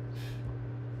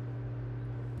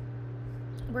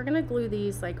we're gonna glue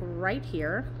these like right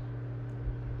here,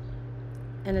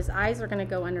 and his eyes are gonna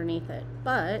go underneath it,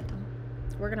 but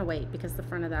we're gonna wait because the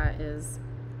front of that is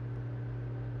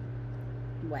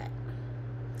wet.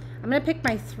 I'm gonna pick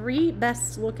my 3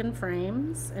 best looking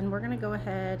frames, and we're gonna go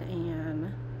ahead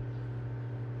and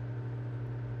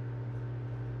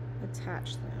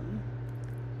attach them.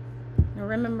 Now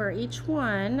remember, each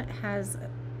one has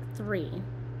 3.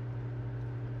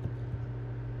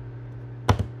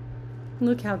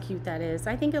 Look how cute that is.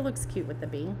 I think it looks cute with the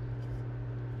bee.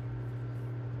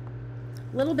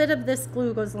 A little bit of this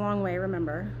glue goes a long way,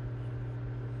 remember.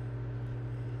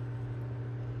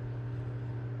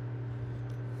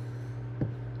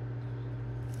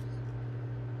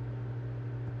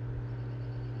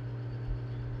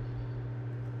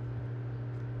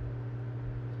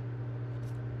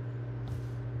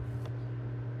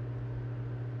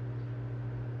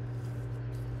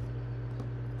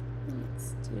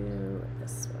 Let's do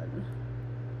this one.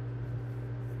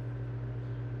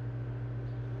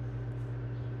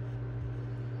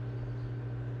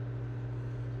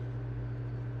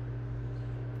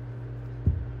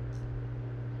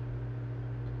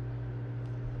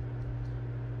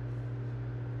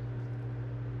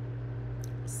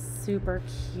 Super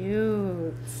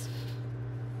cute.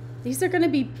 These are going to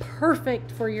be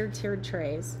perfect for your tiered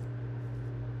trays.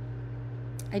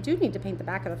 I do need to paint the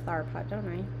back of the flower pot, don't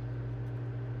I?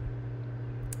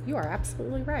 You are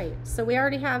absolutely right. So we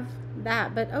already have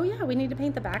that, but oh yeah, we need to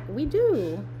paint the back. We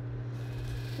do.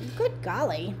 Good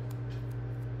golly.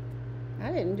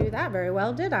 I didn't do that very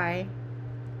well, did I?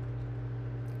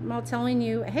 I'm all telling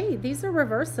you, hey, these are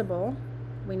reversible.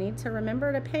 We need to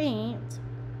remember to paint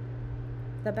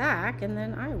the back, and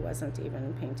then I wasn't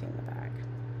even painting the back.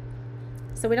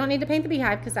 So we don't need to paint the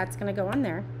beehive because that's going to go on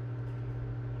there.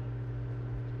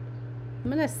 I'm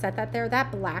going to set that there.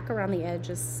 That black around the edge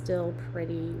is still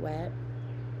pretty wet.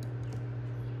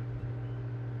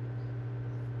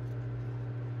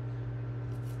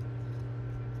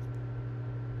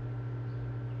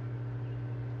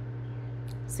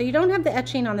 So you don't have the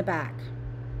etching on the back.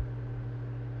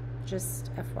 Just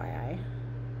FYI.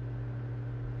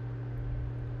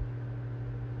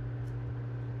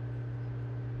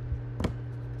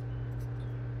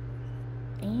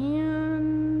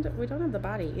 And we don't have the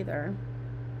body either.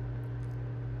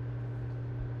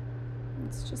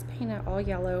 let's just paint it all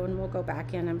yellow and we'll go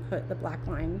back in and put the black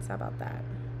lines. How about that?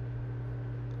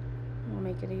 We'll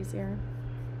make it easier.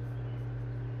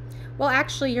 Well,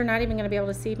 actually, you're not even going to be able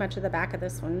to see much of the back of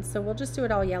this one, so we'll just do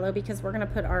it all yellow because we're going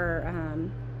to put our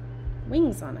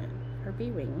wings on it, our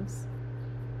bee wings.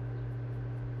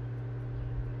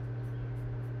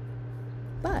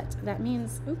 But that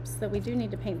means, oops, that we do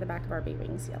need to paint the back of our bee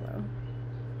wings yellow.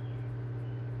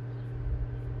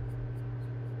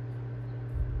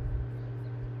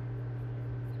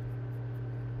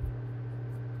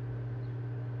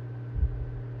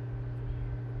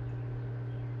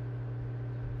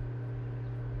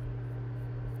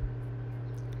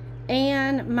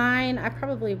 And mine, I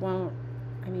probably won't,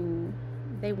 I mean,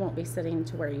 they won't be sitting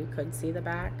to where you could see the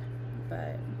back,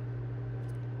 but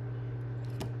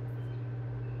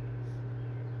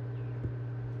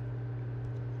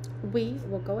we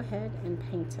will go ahead and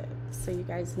paint it so you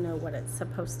guys know what it's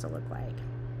supposed to look like.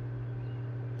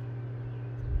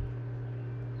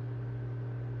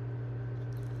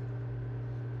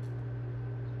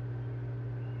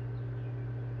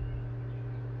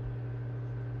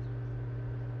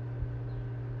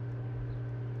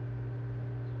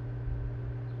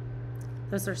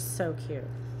 Those are so cute.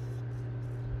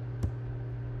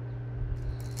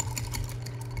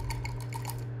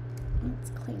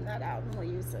 Let's clean that out and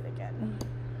we'll use it again.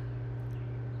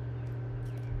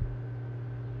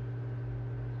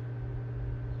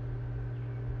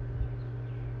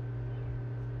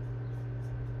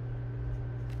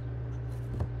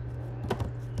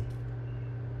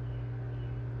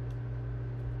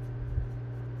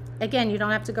 Again, you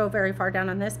don't have to go very far down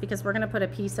on this because we're going to put a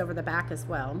piece over the back as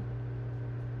well.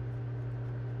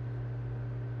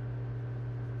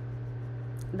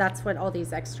 That's what all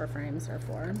these extra frames are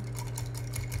for.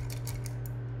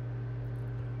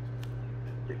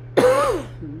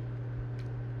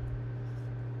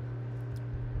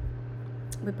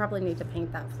 We probably need to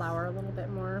paint that flower a little bit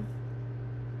more.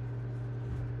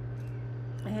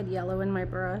 I had yellow in my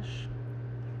brush.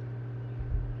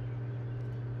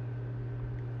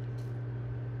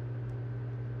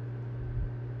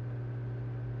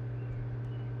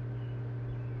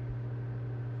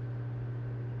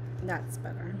 That's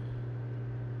better.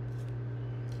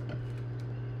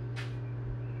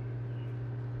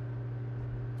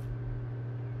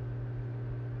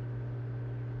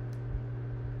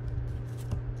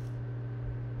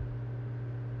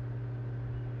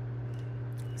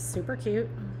 Super cute.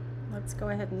 Let's go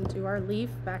ahead and do our leaf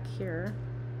back here.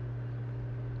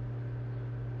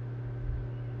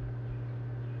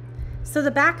 So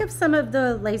the back of some of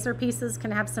the laser pieces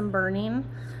can have some burning.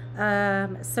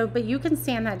 But you can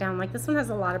sand that down. Like this one has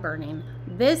a lot of burning.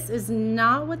 This is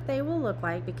not what they will look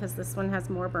like because this one has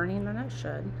more burning than it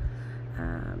should.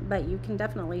 But you can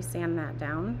definitely sand that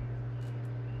down.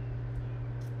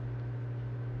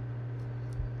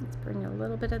 Let's bring a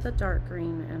little bit of the dark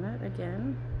green in it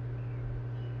again.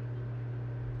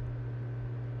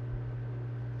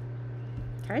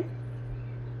 Okay.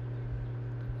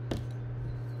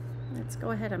 Let's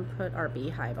go ahead and put our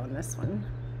beehive on this one.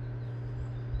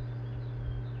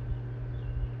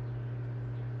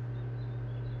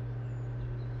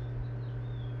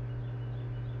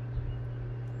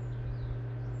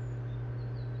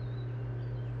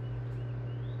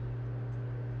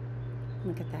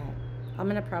 Look at that. I'm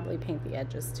going to probably paint the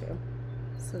edges too,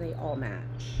 so they all match.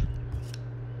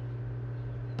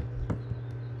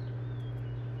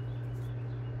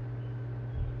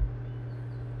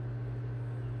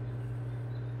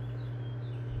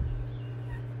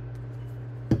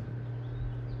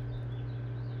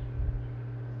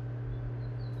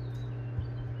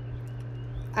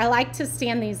 I like to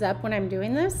stand these up when I'm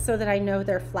doing this so that I know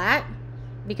they're flat,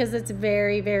 because it's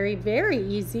very, very, very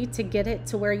easy to get it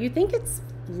to where you think it's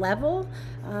level,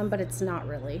 but it's not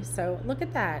really. So look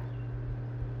at that.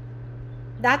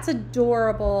 That's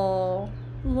adorable.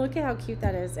 Look at how cute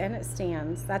that is, and it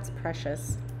stands. That's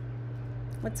precious.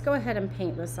 Let's go ahead and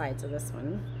paint the sides of this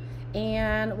one,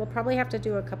 and we'll probably have to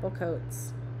do a couple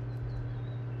coats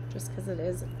just because it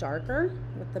is darker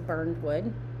with the burned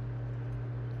wood.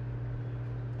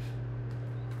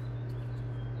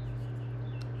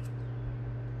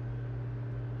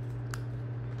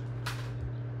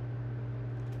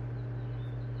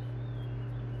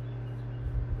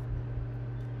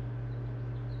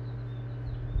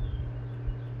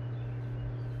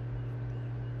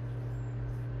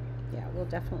 Yeah, we'll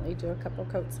definitely do a couple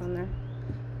coats on there.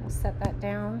 We'll set that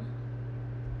down.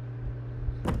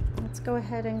 Let's go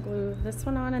ahead and glue this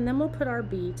one on, and then we'll put our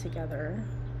bee together.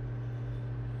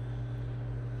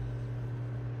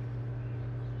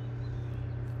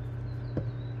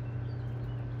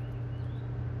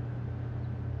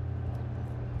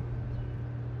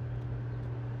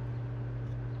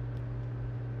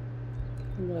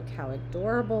 Look how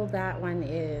adorable that one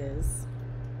is.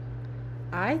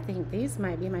 I think these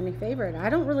might be my new favorite. I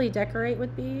don't really decorate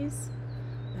with bees,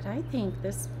 but I think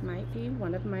this might be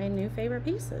one of my new favorite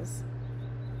pieces.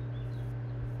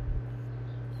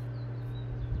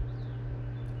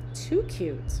 Too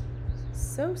cute.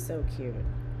 So, so cute.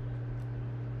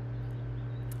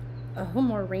 Oh,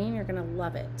 Maureen, you're gonna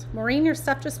love it. Maureen, your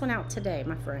stuff just went out today,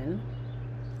 my friend.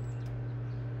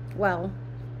 Well,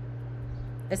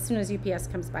 as soon as UPS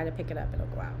comes by to pick it up, it'll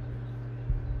go out.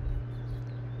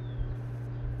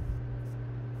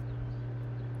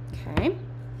 Okay,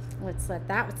 let's let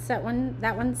that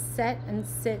one set and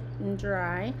sit and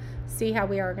dry. See how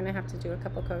we are gonna have to do a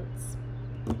couple coats.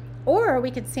 Or we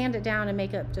could sand it down and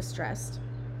make it distressed.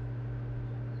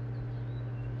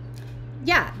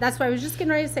 Yeah, that's what I was just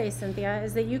getting ready to say, Cynthia,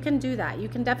 is that you can do that. You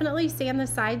can definitely sand the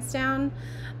sides down.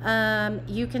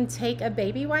 You can take a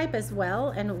baby wipe as well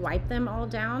and wipe them all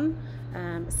down.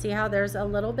 See how there's a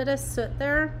little bit of soot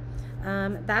there?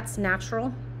 That's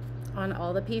natural on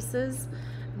all the pieces.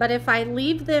 But if I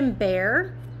leave them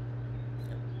bare,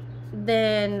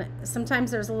 then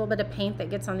sometimes there's a little bit of paint that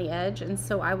gets on the edge, and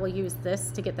so I will use this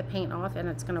to get the paint off, and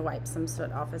it's going to wipe some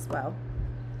soot off as well.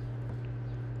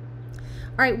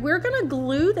 All right, we're going to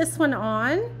glue this one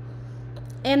on,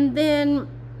 and then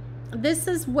this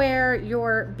is where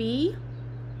your bee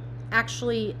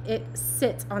actually, it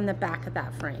sits on the back of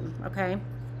that frame, okay?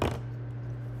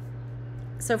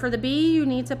 So for the bee, you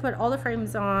need to put all the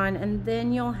frames on, and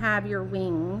then you'll have your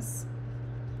wings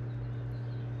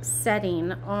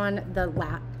setting on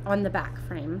the back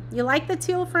frame. You like the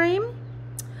teal frame?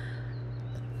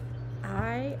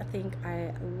 I think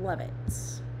I love it.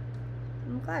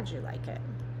 I'm glad you like it.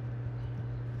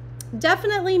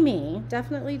 Definitely me.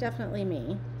 Definitely, definitely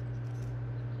me.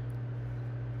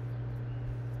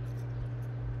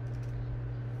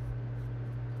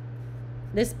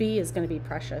 This bee is going to be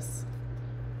precious.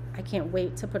 I can't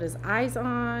wait to put his eyes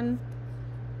on.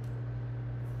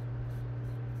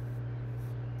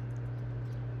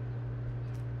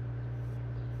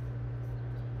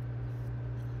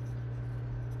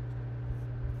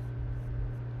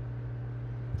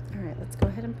 All right, let's go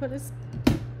ahead and put his,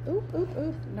 oop, oop,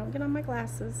 oop, don't get on my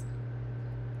glasses.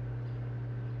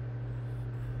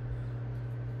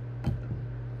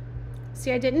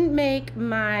 See, I didn't make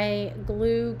my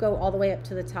glue go all the way up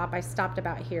to the top. I stopped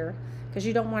about here because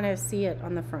you don't want to see it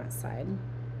on the front side.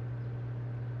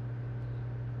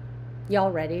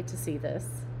 Y'all ready to see this?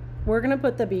 We're going to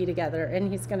put the bee together,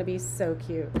 and he's going to be so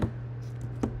cute.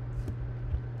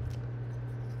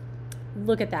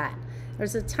 Look at that.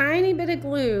 There's a tiny bit of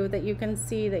glue that you can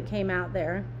see that came out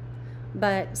there.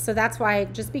 But, so that's why,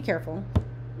 just be careful.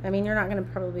 I mean, you're not going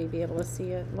to probably be able to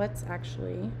see it. Let's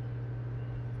actually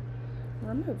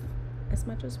remove as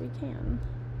much as we can.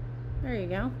 There you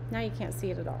go. Now you can't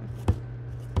see it at all.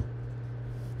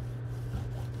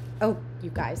 Oh, you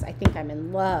guys, I think I'm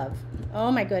in love.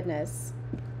 Oh my goodness.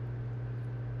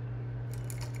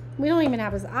 We don't even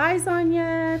have his eyes on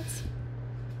yet.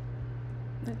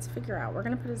 Let's figure out. We're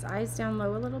going to put his eyes down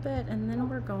low a little bit, and then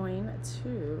we're going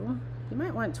to, you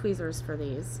might want tweezers for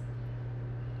these.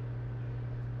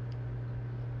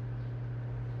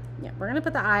 Yeah, we're going to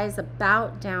put the eyes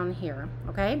about down here,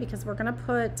 okay? Because we're going to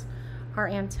put our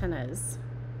antennas.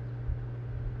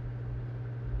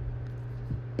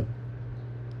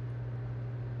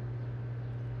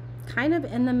 Kind of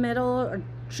in the middle, or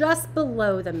just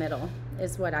below the middle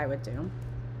is what I would do.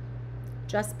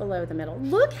 Just below the middle.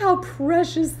 Look how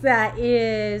precious that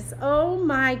is. Oh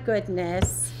my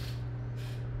goodness.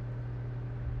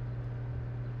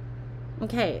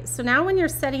 Okay, so now when you're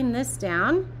setting this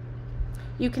down,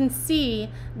 you can see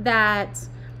that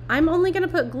I'm only going to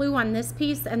put glue on this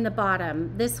piece and the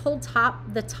bottom. This whole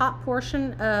top, the top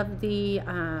portion of the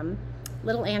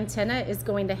little antenna is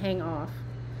going to hang off.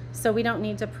 So we don't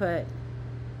need to put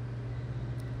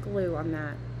glue on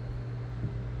that.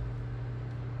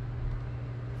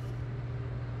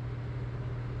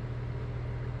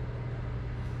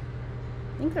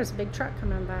 I think there's a big truck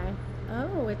coming by.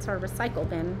 Oh, it's our recycle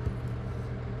bin.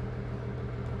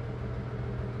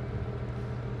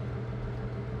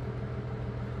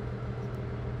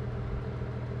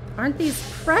 Aren't these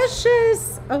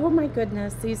precious? Oh my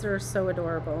goodness, these are so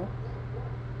adorable.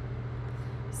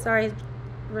 Sorry,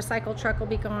 recycle truck will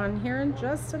be gone here in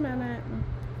just a minute.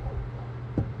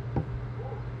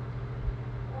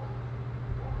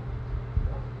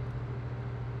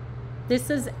 This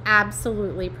is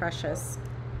absolutely precious.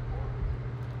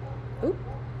 Oop,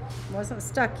 wasn't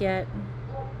stuck yet.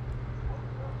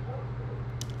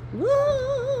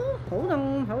 Whoa, hold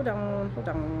on, hold on, hold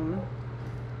on.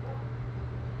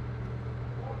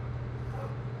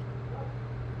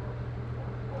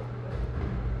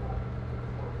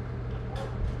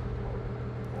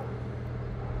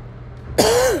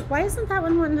 why isn't that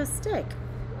one wanting to stick?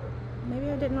 Maybe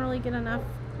I didn't really get enough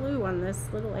glue on this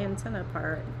little antenna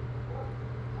part.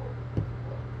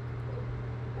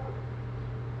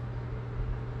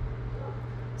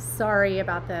 Sorry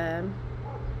about the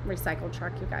recycled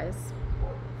truck, you guys.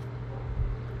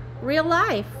 Real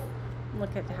life.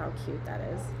 Look at how cute that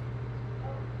is.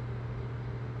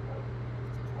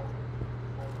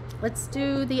 Let's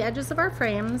do the edges of our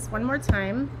frames one more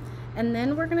time, and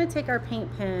then we're going to take our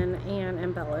paint pen and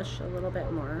embellish a little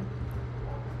bit more.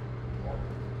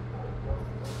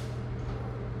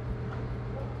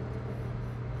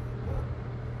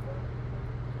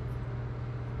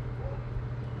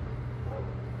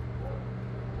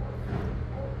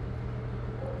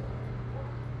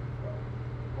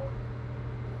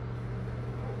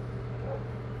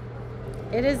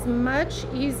 It is much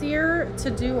easier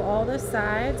to do all the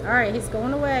sides. All right, he's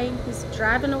going away. He's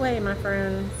driving away, my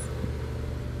friends.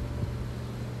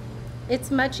 It's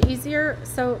much easier.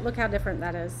 So look how different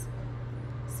that is.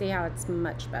 See how it's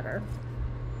much better.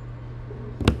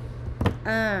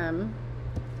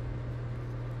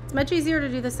 It's much easier to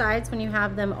do the sides when you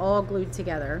have them all glued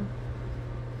together.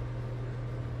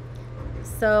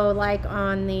 So like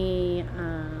on the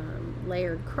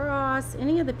layered cross,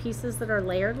 any of the pieces that are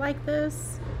layered like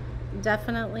this,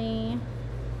 definitely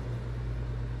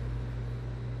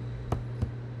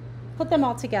put them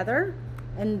all together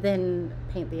and then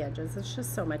paint the edges. It's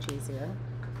just so much easier.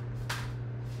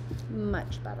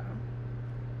 Much better.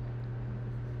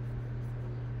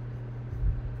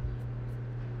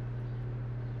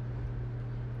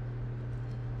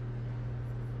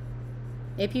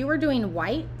 If you were doing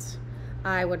white,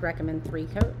 I would recommend 3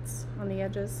 coats on the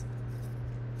edges.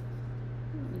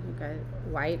 You got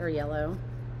white or yellow.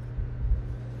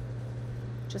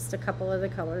 Just a couple of the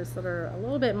colors that are a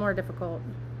little bit more difficult.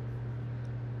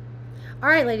 All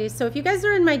right, ladies, so if you guys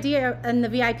are in the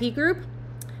VIP group,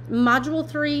 module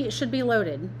 3 should be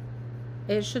loaded.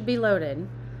 It should be loaded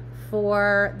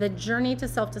for the journey to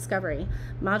self-discovery.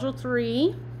 Module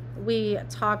 3, we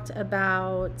talked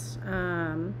about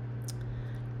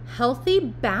healthy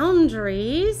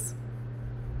boundaries.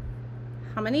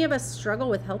 How many of us struggle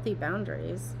with healthy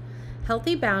boundaries?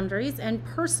 Healthy boundaries and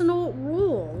personal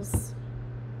rules.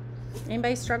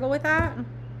 Anybody struggle with that?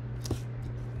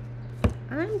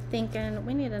 I'm thinking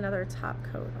we need another top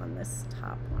coat on this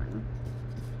top one.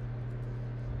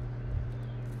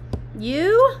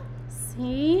 You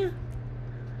see,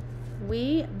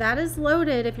 that is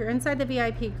loaded if you're inside the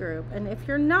VIP group, and if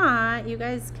you're not, you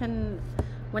guys can,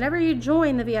 whenever you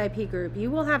join the VIP group, you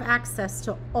will have access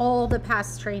to all the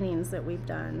past trainings that we've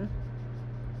done.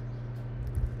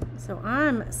 So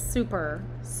I'm super,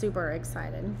 super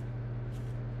excited.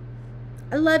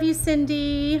 I love you,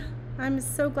 Cindy. I'm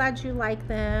so glad you like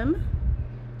them.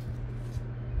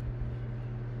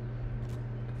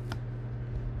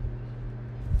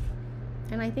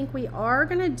 And I think we are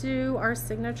going to do our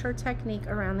signature technique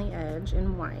around the edge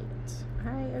in white.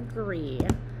 I agree.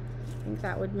 I think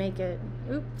that would make it,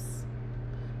 oops,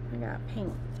 I got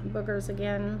paint boogers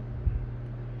again.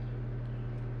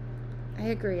 I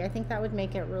agree. I think that would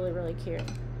make it really, really cute.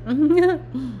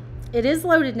 It is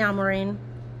loaded now, Maureen.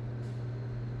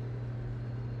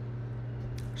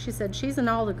 She said she's in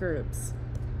all the groups.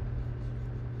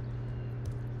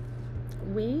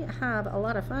 We have a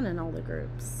lot of fun in all the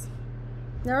groups.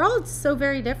 They're all so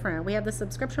very different. We have the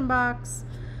subscription box,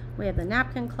 we have the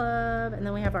napkin club, and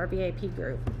then we have our VIP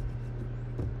group.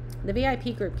 The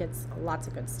VIP group gets lots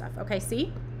of good stuff. Okay,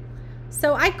 see?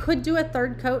 So I could do a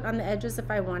 3rd coat on the edges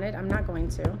if I wanted. I'm not going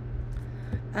to.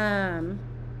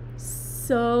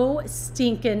 So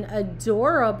stinking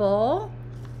adorable.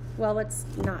 Well, let's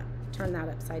not turn that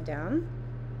upside down.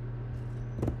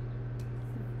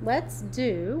 Let's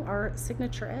do our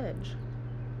signature edge.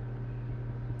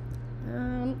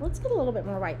 Let's get a little bit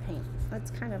more white paint.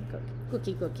 That's kind of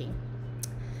gooky.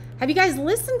 Have you guys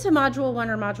listened to module 1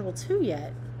 or module 2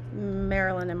 yet?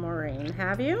 Marilyn and Maureen,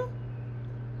 have you?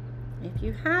 If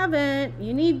you haven't,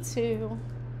 you need to.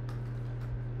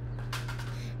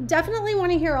 Definitely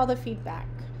want to hear all the feedback,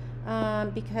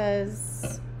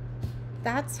 because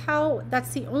that's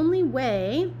the only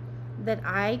way that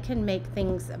I can make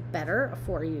things better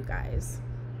for you guys.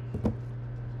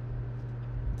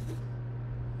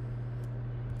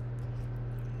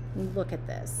 Look at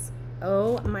this.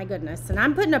 Oh my goodness. And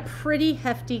I'm putting a pretty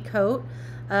hefty coat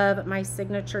of my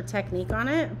signature technique on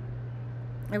it.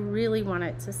 I really want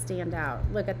it to stand out.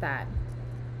 Look at that.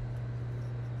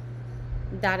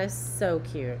 That is so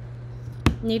cute.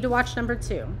 Need to watch number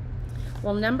 2.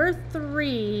 Well, number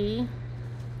 3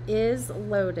 is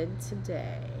loaded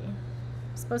today.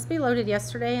 It was supposed to be loaded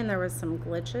yesterday and there was some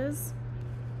glitches.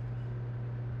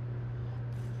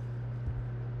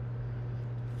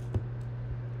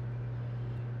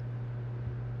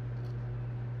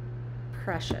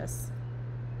 precious.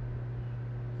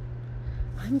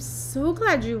 I'm so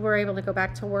glad you were able to go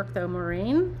back to work though,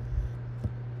 Maureen.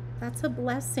 That's a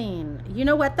blessing. You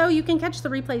know what though? You can catch the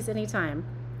replays anytime.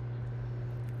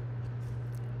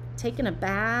 Taking a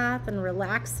bath and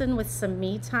relaxing with some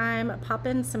me time. Pop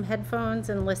in some headphones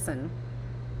and listen.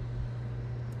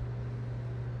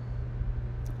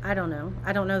 I don't know.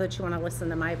 I don't know that you want to listen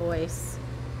to my voice.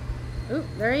 Ooh,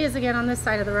 there he is again on this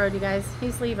side of the road, you guys.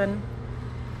 He's leaving.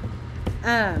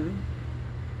 I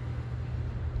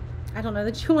don't know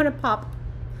that you want to pop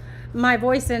my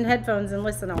voice in headphones and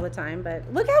listen all the time, but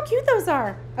look how cute those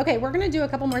are. Okay, we're going to do a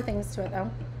couple more things to it though.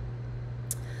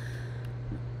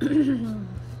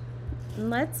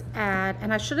 Let's add,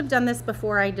 and I should have done this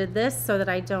before I did this so that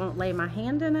I don't lay my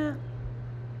hand in it.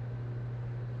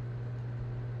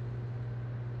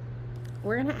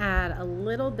 We're going to add a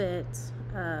little bit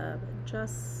of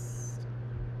just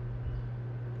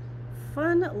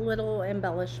fun little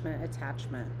embellishment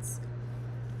attachments.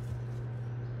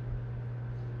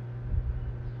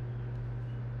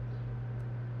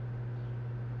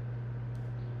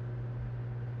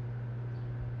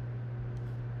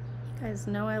 You guys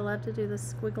know I love to do the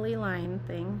squiggly line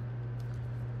thing.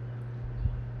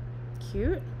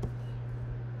 Cute.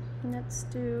 Let's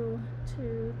do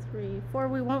 2, 3, 4.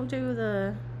 We won't do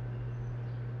the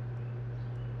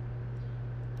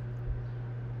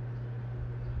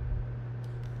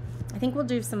I think we'll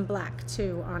do some black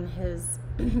too on his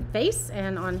face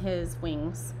and on his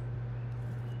wings.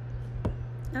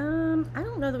 I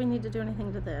don't know that we need to do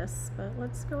anything to this, but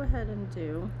let's go ahead and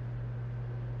do.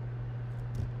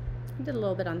 I did a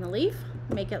little bit on the leaf,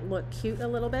 make it look cute a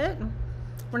little bit.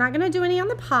 We're not going to do any on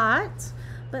the pot,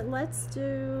 but let's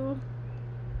do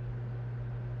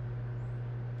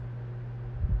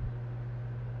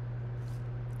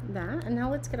that. And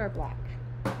now let's get our black.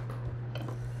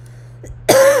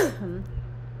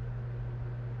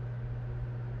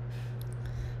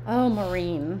 Oh,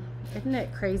 Maureen, isn't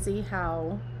it crazy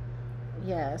how,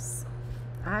 yes,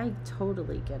 I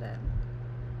totally get it.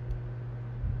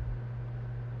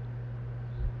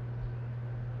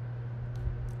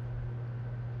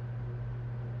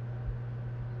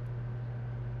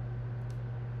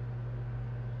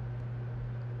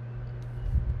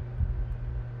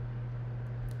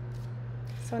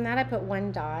 So in that I put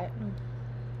 1 dot.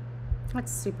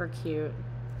 That's super cute.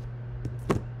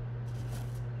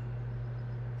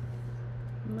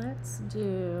 Let's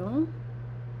do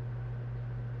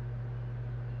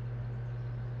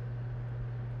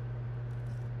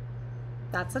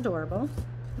that's adorable.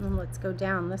 And let's go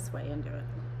down this way and do it.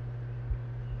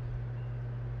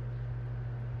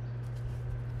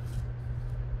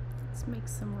 Let's make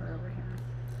some more over here.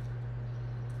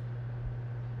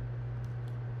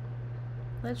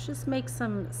 Let's just make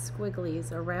some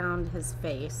squigglies around his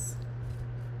face.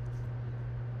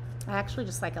 I actually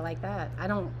just like it like that. I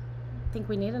don't think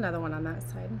we need another one on that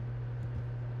side.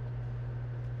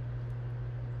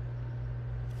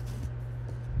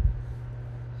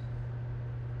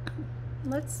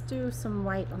 Let's do some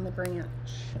white on the branch.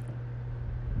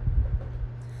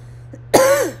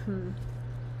 I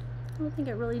don't think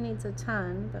it really needs a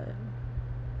ton, but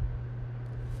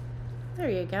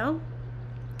there you go.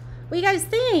 What do you guys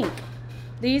think?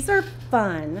 These are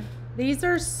fun. These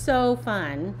are so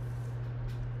fun.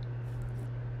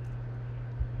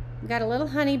 We got a little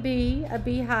honeybee, a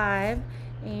beehive,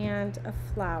 and a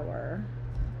flower.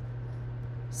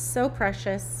 So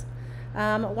precious.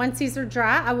 Once these are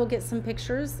dry, I will get some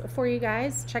pictures for you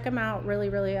guys. Check them out really,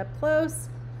 really up close.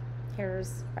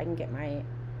 Here's, if I can get my,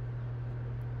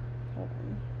 hold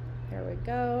on. There we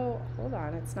go. Hold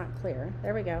on, it's not clear.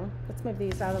 There we go. Let's move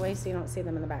these out of the way so you don't see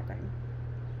them in the background.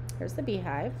 Here's the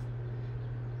beehive.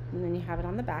 And then you have it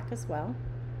on the back as well.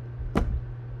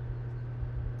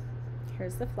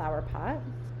 Here's the flower pot.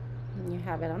 And you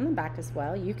have it on the back as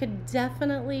well. You could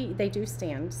definitely, they do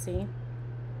stand, see?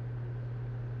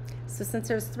 So since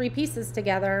there's 3 pieces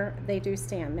together, they do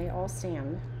stand. They all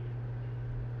stand.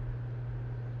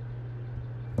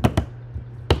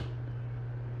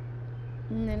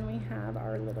 And then we have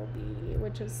our little bee,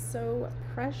 which is so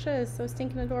precious, so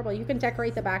stinking adorable. You can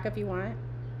decorate the back if you want,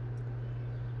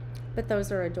 but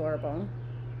those are adorable.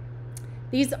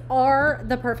 These are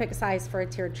the perfect size for a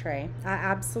tiered tray. I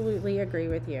absolutely agree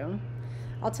with you.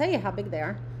 I'll tell you how big they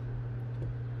are.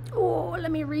 Oh,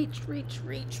 let me reach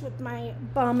with my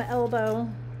bum elbow.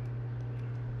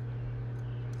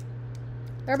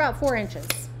 They're about 4 inches,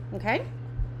 okay?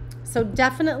 So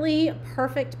definitely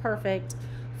perfect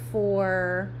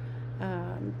for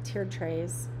tiered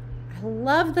trays. I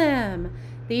love them.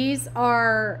 These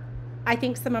are, I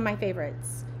think, some of my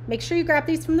favorites. Make sure you grab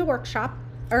these from the workshop.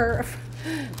 or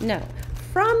no,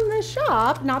 from the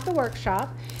shop, not the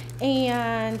workshop,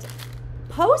 and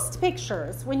post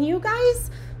pictures. When you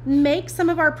guys make some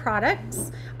of our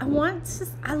products, I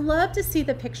love to see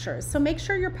the pictures. So make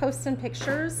sure you're posting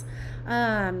pictures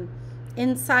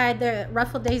inside the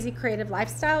Ruffled Daisy Creative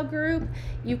Lifestyle group.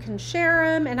 You can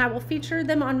share them, and I will feature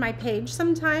them on my page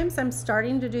sometimes. I'm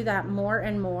starting to do that more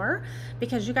and more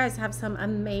because you guys have some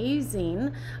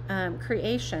amazing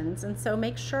creations. And so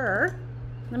make sure,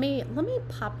 let me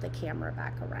pop the camera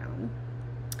back around.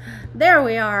 There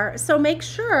we are. So make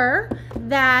sure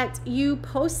that you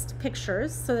post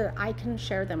pictures so that I can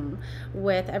share them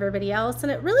with everybody else.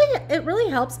 And it really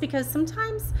helps, because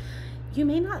sometimes you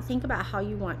may not think about how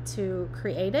you want to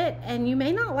create it, and you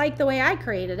may not like the way I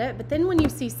created it, but then when you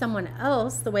see someone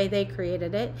else the way they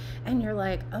created it, and you're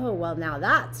like, oh, well, now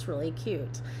that's really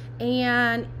cute.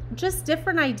 And just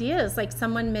different ideas, like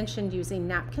someone mentioned using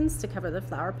napkins to cover the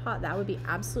flower pot. That would be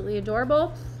absolutely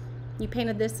adorable. You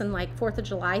painted this in like 4th of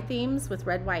July themes with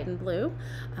red, white, and blue.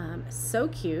 So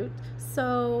cute.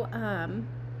 So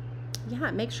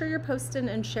yeah, make sure you're posting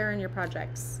and sharing your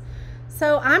projects.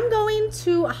 So I'm going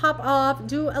to hop off,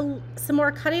 do some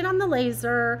more cutting on the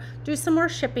laser, do some more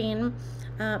shipping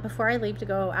before I leave to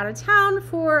go out of town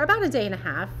for about a day and a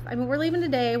half. I mean, we're leaving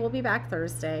today. We'll be back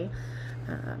Thursday.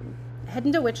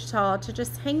 Heading to Wichita to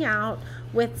just hang out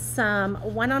with some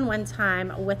one-on-one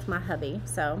time with my hubby.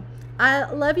 So I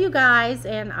love you guys,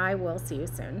 and I will see you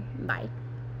soon. Bye.